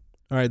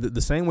 All right,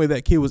 the same way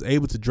that kid was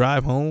able to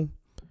drive home,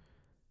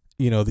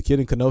 the kid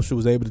in Kenosha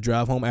was able to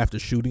drive home after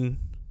shooting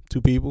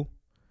 2 people.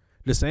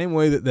 The same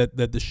way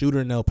that the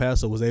shooter in El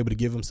Paso was able to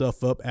give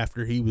himself up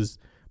after he was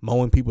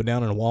mowing people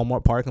down in a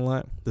Walmart parking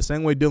lot. The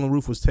same way Dylan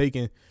Roof was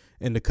taken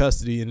into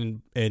custody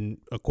and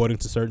according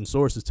to certain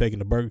sources, taken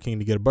to Burger King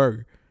to get a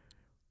burger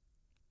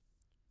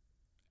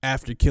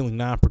after killing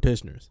 9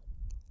 petitioners.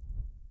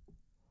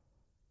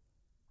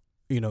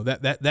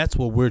 That's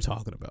what we're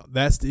talking about.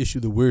 That's the issue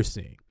that we're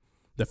seeing.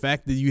 The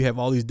fact that you have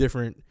all these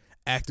different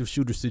active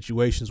shooter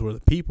situations where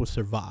the people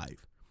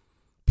survive.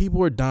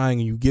 People are dying,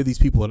 and you give these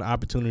people an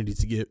opportunity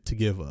to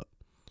give up.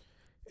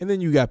 And then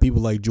you got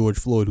people like George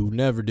Floyd, who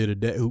never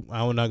did who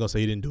I'm not gonna say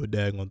he didn't do a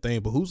daggone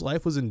thing, but whose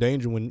life was in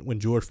danger when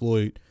George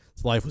Floyd's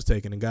life was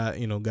taken,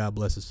 and God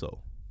bless his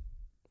soul.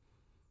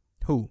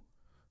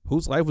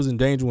 Whose life was in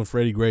danger when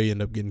Freddie Gray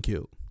ended up getting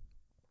killed?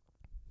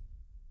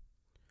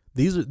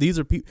 These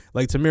are people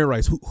like Tamir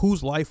Rice,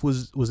 whose life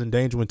was in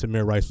danger when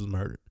Tamir Rice was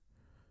murdered.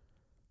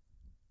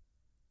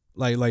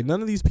 Like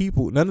none of these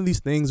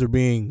things are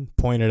being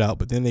pointed out,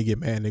 but then they get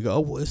mad and they go, oh,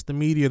 well, it's the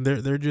media.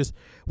 They're just,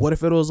 what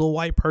if it was a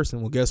white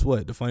person? Well, guess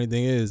what? The funny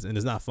thing is, and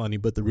it's not funny,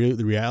 but the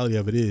reality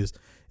of it is,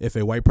 if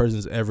a white person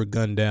is ever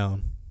gunned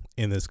down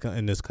in this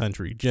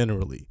country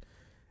generally,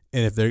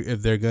 and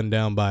if they're gunned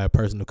down by a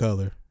person of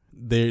color,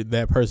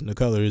 that person of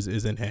color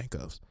is in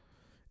handcuffs.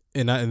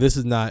 And this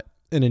is not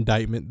an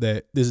indictment.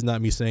 This is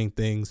not me saying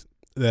things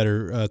that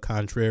are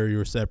contrary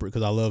or separate,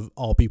 because I love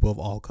all people of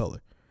all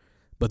color.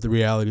 But the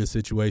reality of the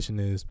situation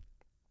is,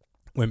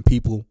 when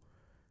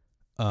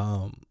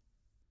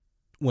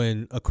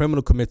a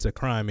criminal commits a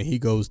crime and he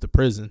goes to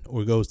prison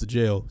or goes to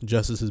jail,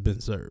 justice has been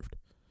served.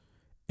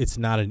 It's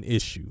not an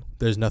issue.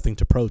 There's nothing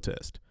to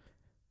protest.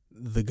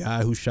 The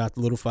guy who shot the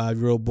little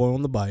 5-year-old boy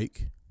on the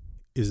bike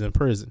is in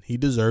prison. He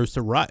deserves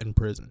to rot in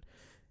prison.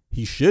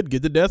 He should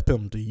get the death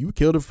penalty. You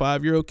killed a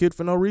 5-year-old kid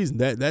for no reason.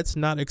 That's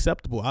not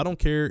acceptable. I don't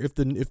care if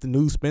the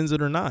news spins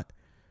it or not.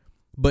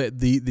 But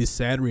the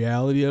sad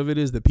reality of it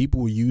is that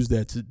people will use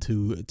that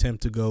to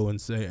attempt to go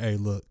and say, hey,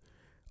 look,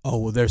 oh,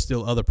 well, there's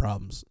still other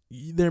problems.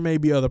 There may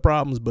be other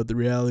problems, but the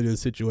reality of the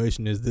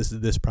situation is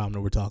this problem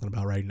that we're talking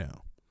about right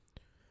now.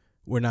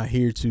 We're not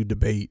here to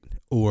debate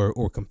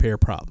or compare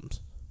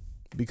problems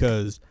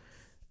because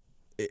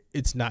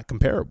it's not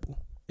comparable.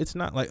 It's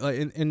not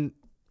and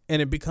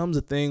it becomes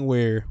a thing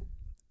where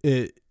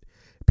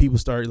people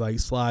start like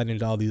sliding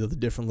into all these other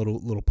different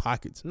little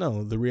pockets.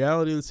 No, the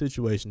reality of the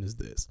situation is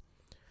this.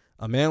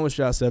 A man was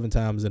shot 7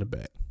 times in the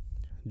back.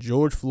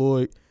 George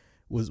Floyd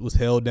was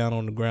held down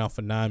on the ground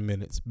for 9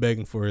 minutes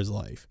begging for his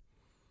life.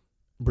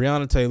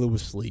 Breonna Taylor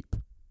was asleep.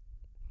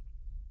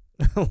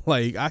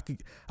 Like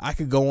I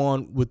could go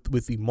on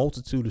with the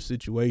multitude of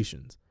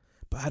situations,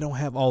 but I don't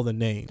have all the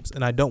names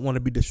and I don't want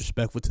to be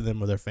disrespectful to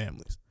them or their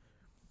families.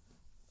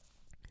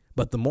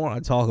 But the more I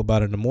talk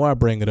about it, the more I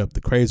bring it up,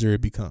 the crazier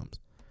it becomes.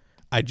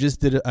 I just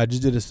did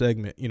a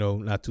segment,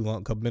 not too long,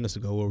 a couple minutes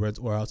ago,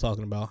 where I was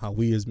talking about how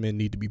we as men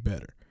need to be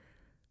better.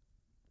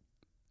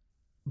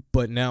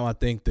 But now I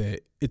think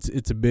that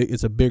it's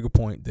a bigger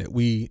point that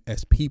we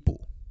as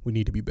people, we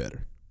need to be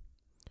better.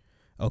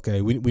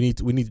 Okay, we need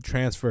to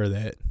transfer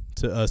that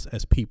to us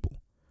as people,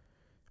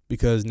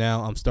 because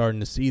now I'm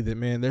starting to see that,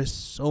 man, there's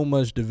so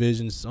much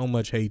division, so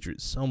much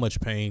hatred, so much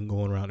pain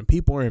going around, and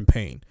people are in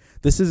pain.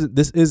 This is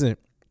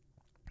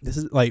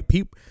like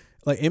people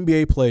like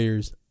NBA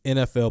players,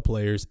 NFL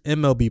players,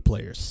 MLB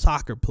players,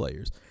 soccer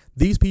players.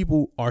 These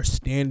people are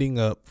standing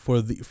up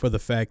for the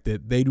fact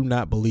that they do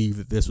not believe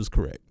that this was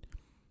correct.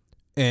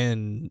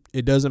 And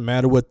it doesn't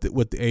matter what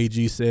the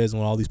AG says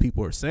and what all these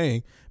people are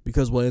saying,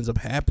 because what ends up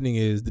happening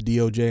is the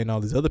DOJ and all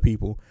these other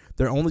people,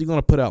 they're only going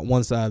to put out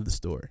one side of the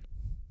story.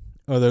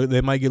 Or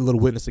they might get little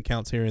witness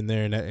accounts here and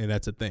there, and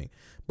that's a thing.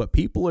 But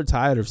people are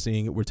tired of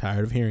seeing it. We're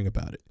tired of hearing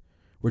about it.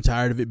 We're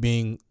tired of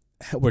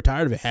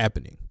it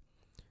happening.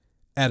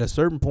 At a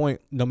certain point,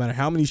 no matter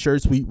how many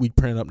shirts we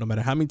print up, no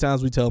matter how many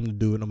times we tell them to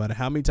do it, no matter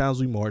how many times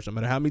we march, no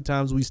matter how many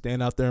times we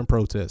stand out there and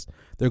protest,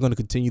 they're going to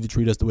continue to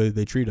treat us the way that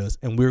they treat us,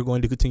 and we're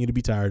going to continue to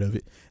be tired of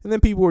it. And then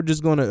people are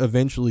just going to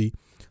eventually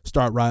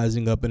start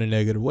rising up in a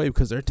negative way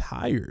because they're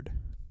tired.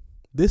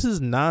 This is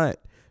not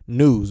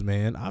news,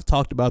 man. I've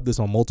talked about this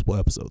on multiple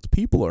episodes.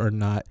 People are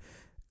not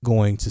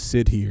going to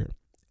sit here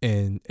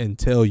and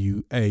tell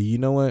you, hey, you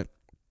know what?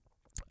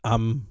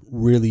 I'm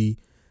really,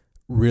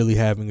 really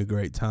having a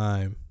great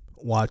time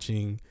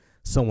watching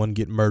someone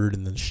get murdered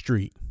in the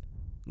street.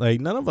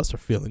 Like, none of us are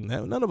feeling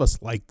that. None of us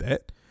like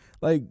that.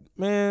 Like,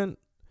 man,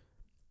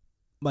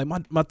 like my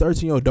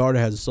 13-year-old daughter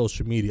has a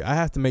social media. I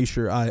have to make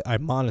sure I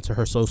monitor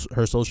her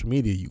social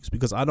media use,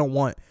 because I don't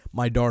want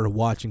my daughter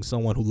watching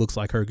someone who looks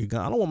like her get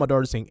gunned. I don't want my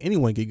daughter seeing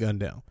anyone get gunned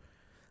down,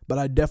 but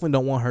I definitely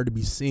don't want her to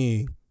be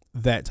seeing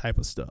that type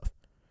of stuff.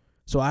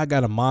 So I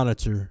got to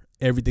monitor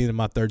everything that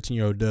my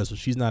 13-year-old does, so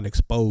she's not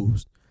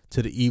exposed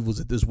to the evils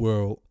that this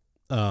world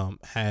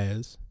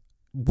has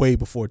way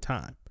before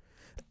time.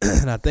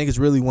 And I think it's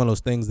really one of those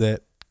things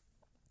that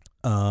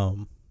I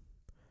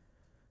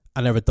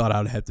never thought I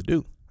would have to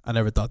do. I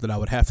never thought that I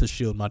would have to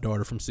shield my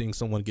daughter from seeing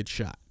someone get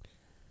shot.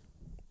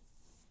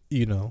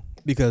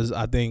 Because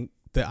I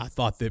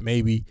thought that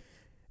maybe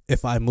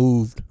if I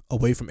moved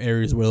away from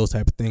areas where those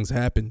type of things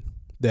happen,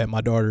 that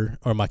my daughter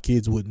or my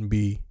kids wouldn't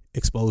be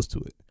exposed to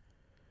it.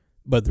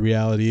 But the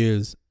reality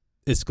is,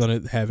 it's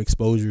going to have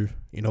exposure,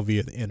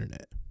 via the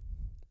internet.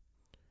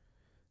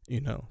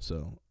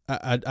 So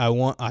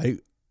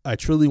I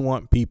truly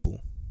want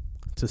people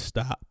to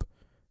stop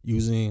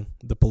using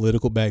the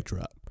political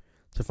backdrop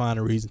to find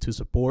a reason to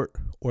support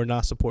or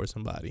not support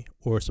somebody,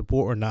 or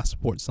support or not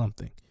support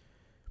something.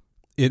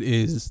 It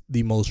is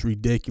the most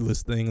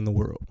ridiculous thing in the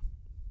world.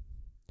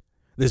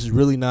 This is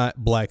really not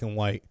black and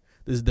white.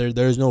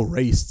 There's no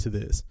race to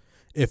this.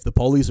 If the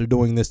police are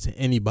doing this to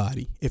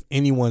anybody, if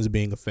anyone's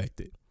being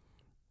affected,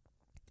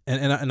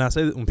 and I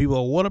say that when people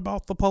are, what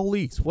about the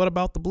police? What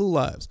about the blue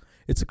lives?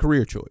 It's a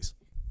career choice.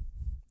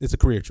 It's a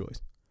career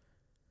choice.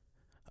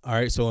 All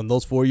right. So in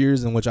those 4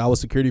 years in which I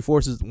was security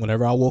forces,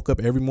 whenever I woke up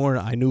every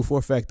morning, I knew for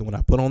a fact that when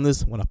I put on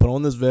this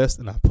vest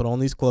and I put on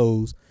these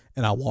clothes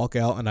and I walk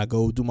out and I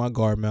go do my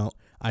guard mount,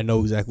 I know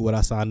exactly what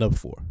I signed up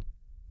for.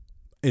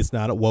 It's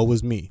not a woe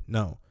was me.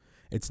 No,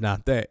 it's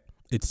not that.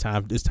 It's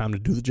time to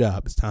do the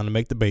job. It's time to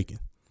make the bacon.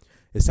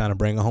 It's time to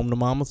bring it home to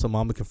mama so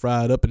mama can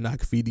fry it up and I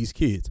can feed these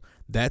kids.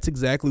 That's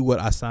exactly what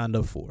I signed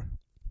up for.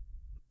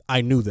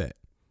 I knew that.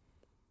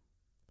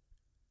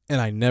 And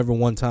I never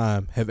one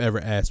time have ever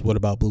asked, what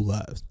about blue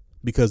lives?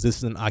 Because this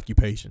is an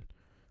occupation.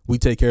 We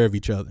take care of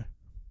each other.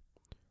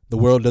 The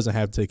world doesn't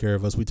have to take care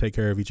of us. We take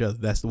care of each other.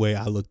 That's the way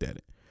I looked at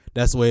it.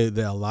 That's the way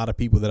that a lot of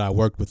people that I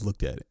worked with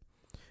looked at it.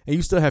 And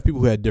you still have people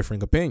who had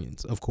differing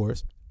opinions, of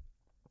course.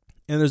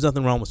 And there's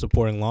nothing wrong with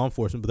supporting law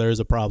enforcement, but there is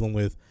a problem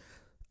with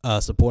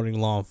supporting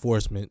law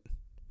enforcement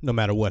no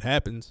matter what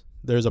happens.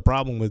 There's a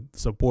problem with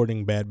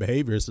supporting bad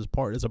behavior. It's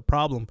a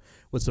problem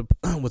with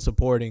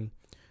supporting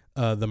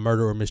the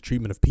murder or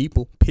mistreatment of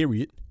people,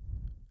 period.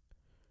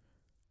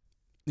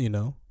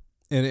 And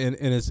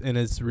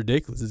it's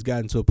ridiculous. It's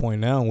gotten to a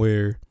point now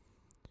where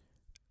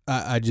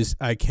I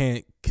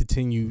can't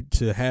continue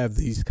to have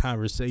these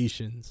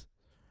conversations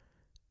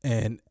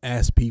and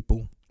ask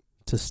people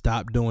to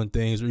stop doing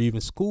things, or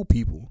even school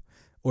people,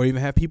 or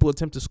even have people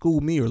attempt to school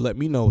me or let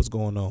me know what's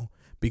going on,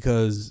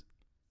 because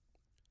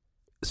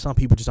some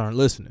people just aren't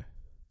listening.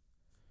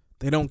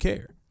 They don't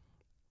care.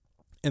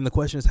 And the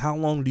question is, how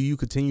long do you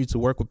continue to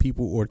work with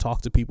people or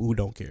talk to people who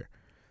don't care?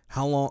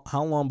 How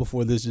long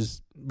before this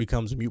just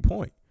becomes a moot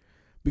point?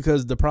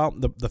 Because the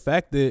problem, the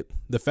fact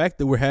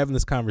that we're having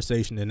this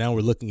conversation and now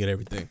we're looking at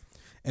everything,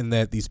 and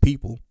that these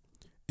people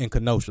in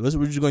Kenosha,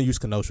 we're just going to use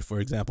Kenosha for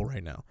example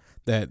right now,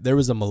 that there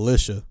was a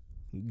militia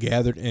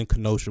gathered in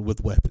Kenosha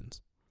with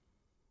weapons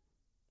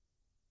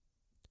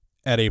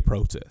at a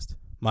protest,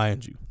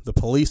 mind you. The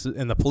police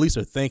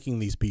are thanking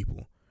these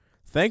people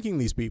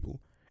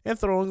and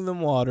throwing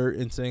them water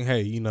and saying,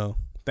 hey,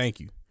 thank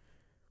you.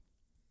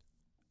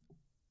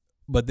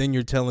 But then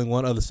you're telling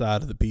one other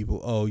side of the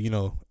people, oh,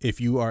 if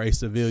you are a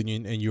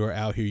civilian and you are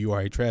out here, you are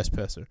a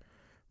trespasser.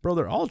 Bro,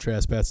 they're all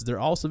trespassers. They're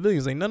all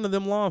civilians. Ain't none of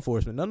them law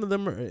enforcement. None of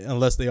them are,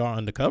 unless they are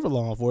undercover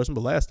law enforcement.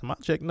 But last time I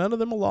checked, none of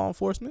them are law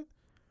enforcement.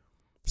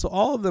 So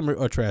all of them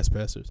are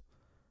trespassers.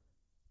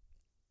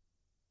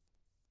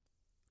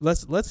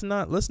 Let's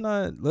not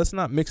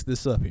mix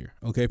this up here,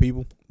 okay,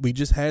 people? We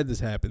just had this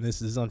happen.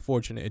 This is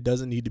unfortunate. It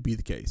doesn't need to be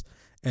the case,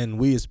 and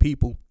we as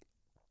people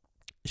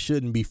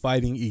shouldn't be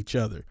fighting each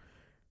other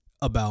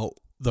about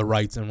the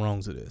rights and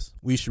wrongs of this.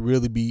 We should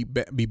really be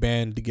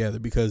banded together,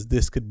 because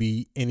this could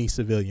be any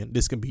civilian.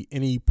 This could be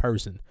any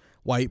person,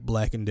 white,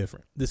 black, and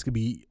different. This could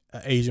be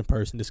an Asian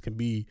person. This could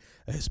be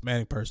a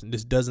Hispanic person.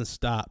 This doesn't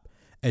stop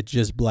at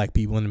just black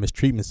people and the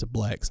mistreatments of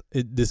blacks.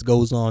 This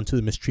goes on to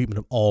the mistreatment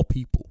of all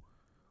people.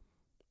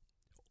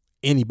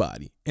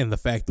 Anybody. And the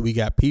fact that we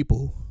got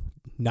people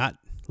not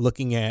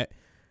looking at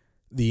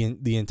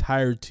the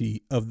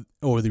entirety of,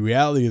 or the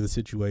reality of the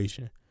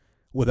situation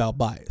without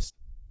bias.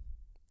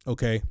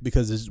 Okay?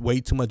 Because there's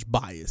way too much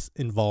bias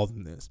involved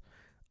in this.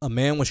 A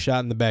man was shot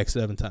in the back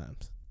 7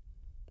 times.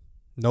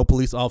 No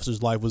police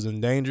officer's life was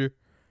in danger,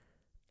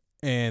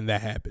 and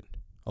that happened.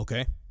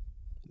 Okay?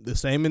 The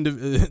same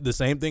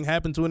thing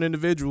happened to an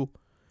individual,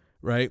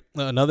 right?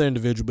 Another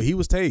individual, but he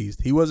was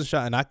tased. He wasn't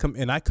shot, and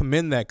I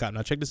commend that cop.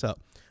 Now check this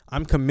out.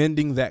 I'm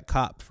commending that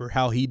cop for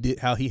how he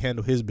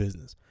handled his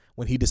business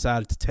when he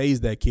decided to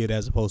tase that kid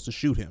as opposed to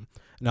shoot him.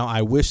 Now,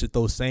 I wish that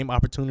those same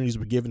opportunities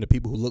were given to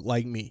people who look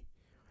like me.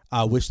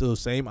 I wish those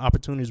same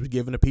opportunities were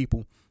given to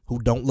people who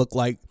don't look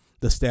like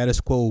the status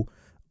quo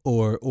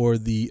or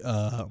the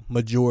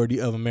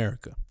majority of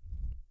America.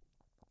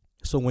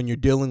 So when you're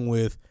dealing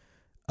with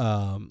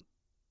the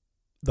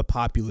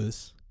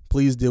populace,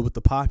 please deal with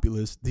the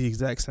populace the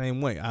exact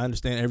same way. I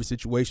understand every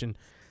situation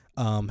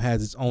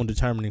has its own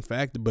determining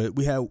factor, but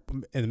we have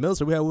in the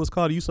military, we have what's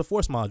called a use of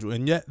force module,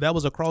 and yet that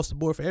was across the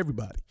board for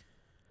everybody.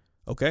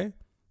 Okay,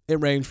 it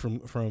ranged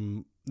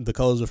from the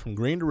colors are from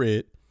green to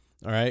red,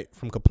 all right,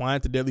 from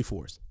compliant to deadly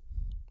force,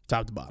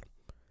 top to bottom,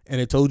 and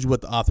it told you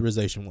what the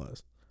authorization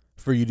was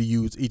for you to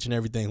use each and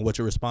everything, what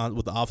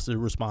the officer's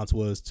response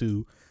was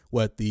to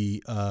what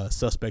the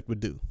suspect would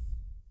do.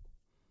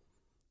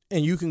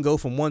 And you can go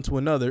from one to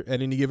another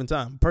at any given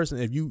time. Person,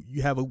 if you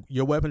have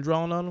your weapon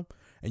drawn on them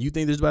and you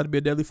think there's about to be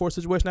a deadly force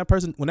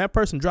situation, when that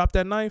person dropped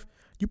that knife,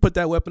 you put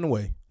that weapon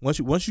away. Once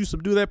you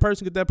subdue that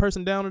person, get that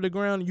person down to the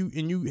ground,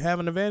 and you have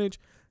an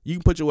advantage, you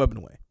can put your weapon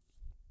away.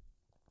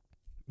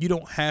 You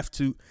don't have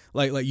to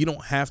you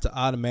don't have to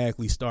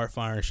automatically start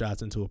firing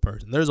shots into a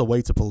person. There's a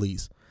way to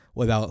police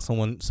without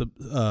someone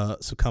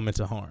succumbing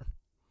to harm,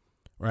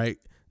 right?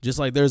 Just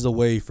like there's a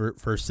way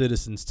for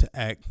citizens to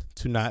act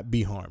to not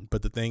be harmed.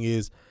 But the thing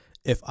is,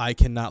 if I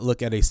cannot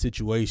look at a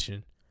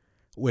situation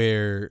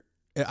where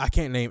I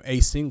can't name a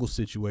single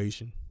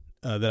situation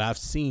that I've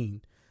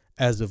seen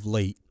as of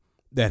late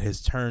that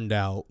has turned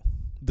out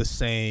the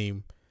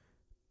same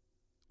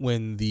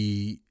when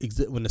the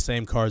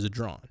same cards are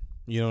drawn.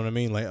 You know what I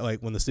mean?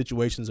 Like when the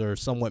situations are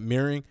somewhat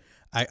mirroring,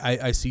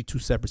 I see two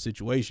separate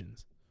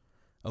situations.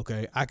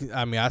 Okay,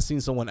 I've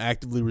seen someone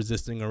actively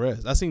resisting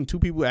arrest. I've seen two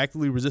people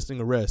actively resisting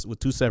arrest with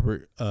two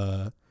separate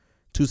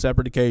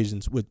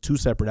occasions with two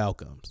separate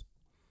outcomes.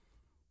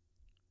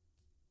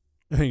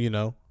 You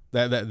know,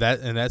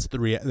 that's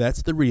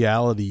the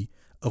reality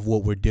of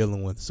what we're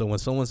dealing with. So when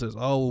someone says,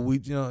 "Oh, well,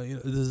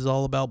 this is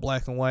all about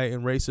black and white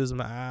and racism,"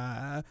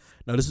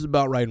 no, this is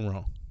about right and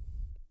wrong.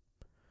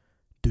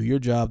 Do your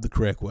job the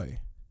correct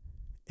way,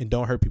 and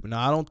don't hurt people.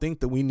 Now, I don't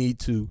think that we need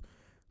to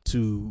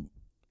defund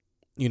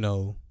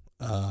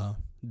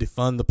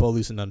the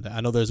police and none of that. I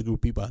know there's a group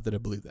of people out there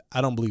that believe that.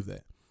 I don't believe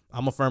that.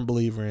 I'm a firm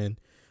believer in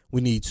we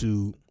need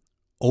to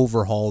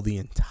overhaul the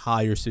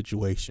entire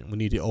situation. We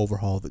need to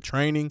overhaul the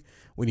training.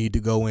 We need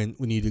to go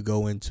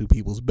into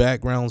people's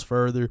backgrounds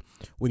further.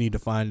 We need to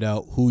find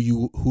out who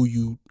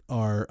you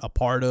are a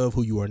part of,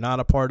 who you are not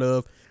a part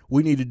of.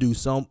 We need to do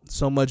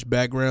so much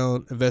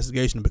background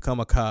investigation to become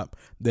a cop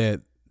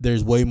that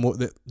there's way more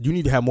that you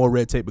need to have more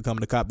red tape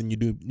becoming a cop than you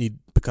do need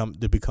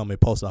to become a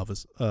post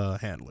office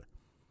handler.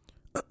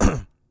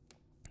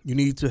 You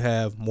need to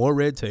have more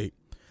red tape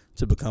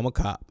to become a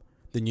cop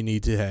than you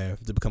need to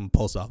have to become a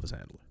post office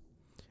handler.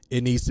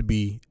 It needs to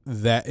be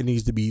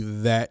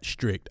that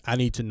strict. I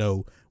need to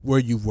know where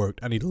you've worked.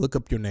 I need to look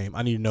up your name.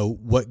 I need to know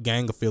what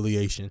gang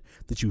affiliation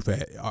that you've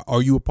had.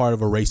 Are you a part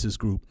of a racist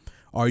group?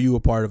 Are you a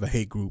part of a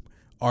hate group?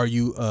 Are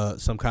you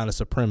some kind of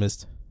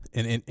supremacist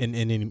in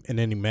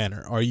any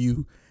manner? Are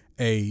you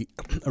a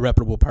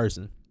reputable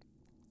person?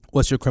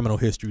 What's your criminal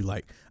history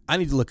like? I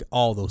need to look at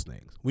all those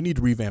things. We need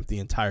to revamp the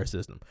entire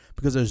system,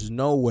 because there's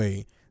no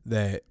way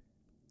that,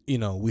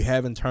 we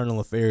have internal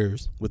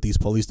affairs with these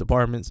police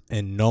departments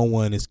and no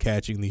one is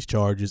catching these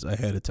charges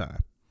ahead of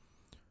time.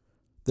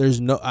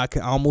 I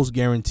can almost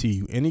guarantee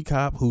you, any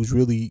cop who's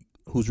really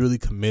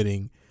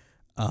committing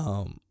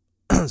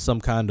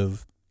some kind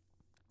of,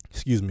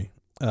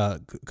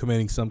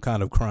 committing some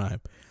kind of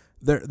crime,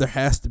 there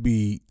has to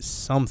be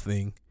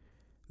something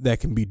that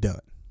can be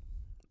done.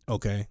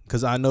 Okay,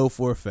 because I know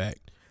for a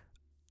fact,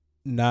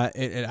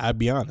 I'll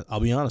be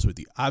honest with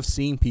you. I've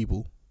seen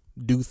people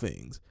do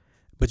things,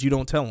 but you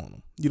don't tell on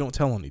them. You don't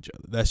tell on each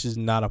other. That's just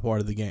not a part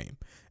of the game.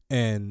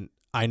 And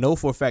I know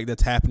for a fact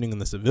that's happening in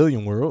the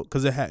civilian world,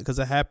 because it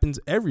happens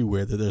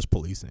everywhere that there's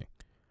policing.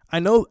 I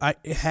know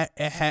it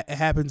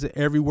happens at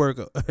every walk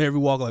of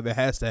life. It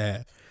has to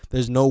have.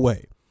 There's no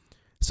way.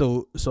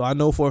 So I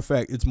know for a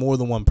fact it's more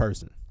than one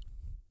person.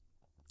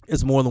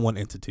 It's more than one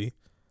entity.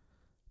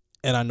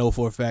 And I know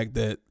for a fact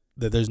that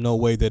there's no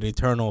way that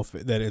internal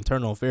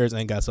affairs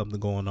ain't got something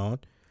going on.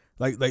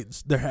 Like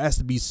there has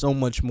to be so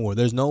much more.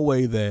 There's no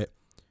way that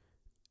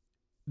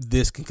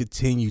this can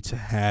continue to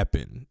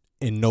happen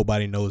and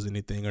nobody knows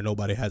anything or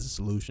nobody has a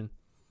solution.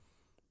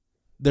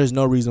 There's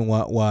no reason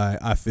why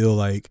I feel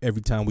like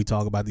every time we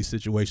talk about these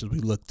situations, we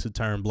look to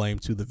turn blame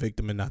to the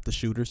victim and not the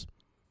shooters.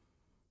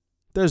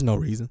 There's no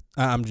reason.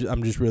 I'm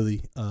just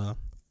really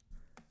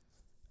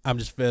I'm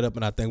just fed up,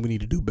 and I think we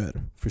need to do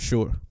better for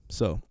sure.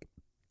 So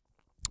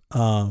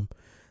that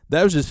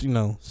was just,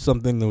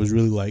 something that was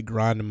really like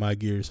grinding my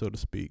gears, so to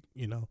speak,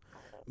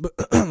 But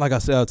like I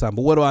say all the time,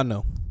 but what do I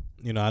know?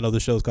 I know the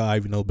show's called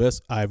Ivy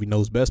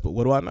Knows Best, but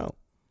what do I know?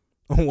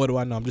 What do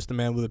I know? I'm just a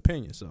man with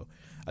opinion. So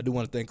I do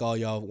want to thank all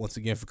y'all once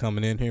again for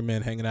coming in here,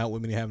 man, hanging out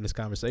with me and having this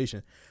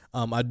conversation.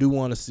 I do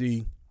want to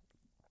see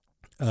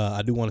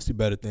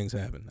better things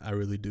happen. I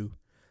really do.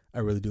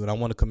 And I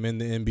want to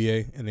commend the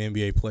NBA and the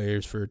NBA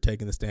players for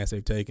taking the stance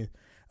they've taken.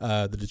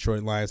 The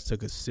Detroit Lions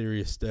took a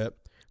serious step,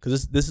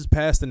 because this is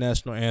past the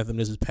national anthem.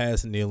 This is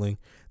past kneeling.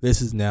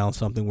 This is now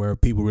something where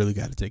people really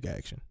got to take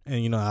action.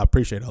 And I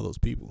appreciate all those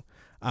people.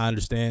 I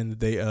understand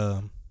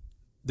that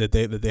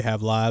they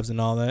have lives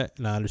and all that,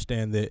 and I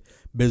understand that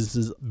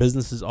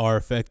businesses are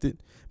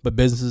affected, but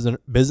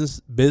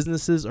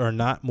businesses are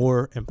not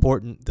more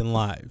important than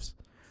lives.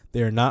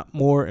 They are not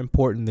more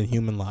important than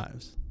human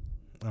lives.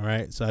 All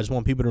right, so I just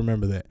want people to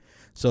remember that.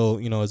 So,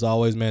 as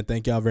always, man,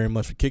 thank y'all very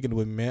much for kicking it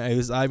with me, man. Hey,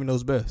 this is Ivy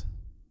Knows Best.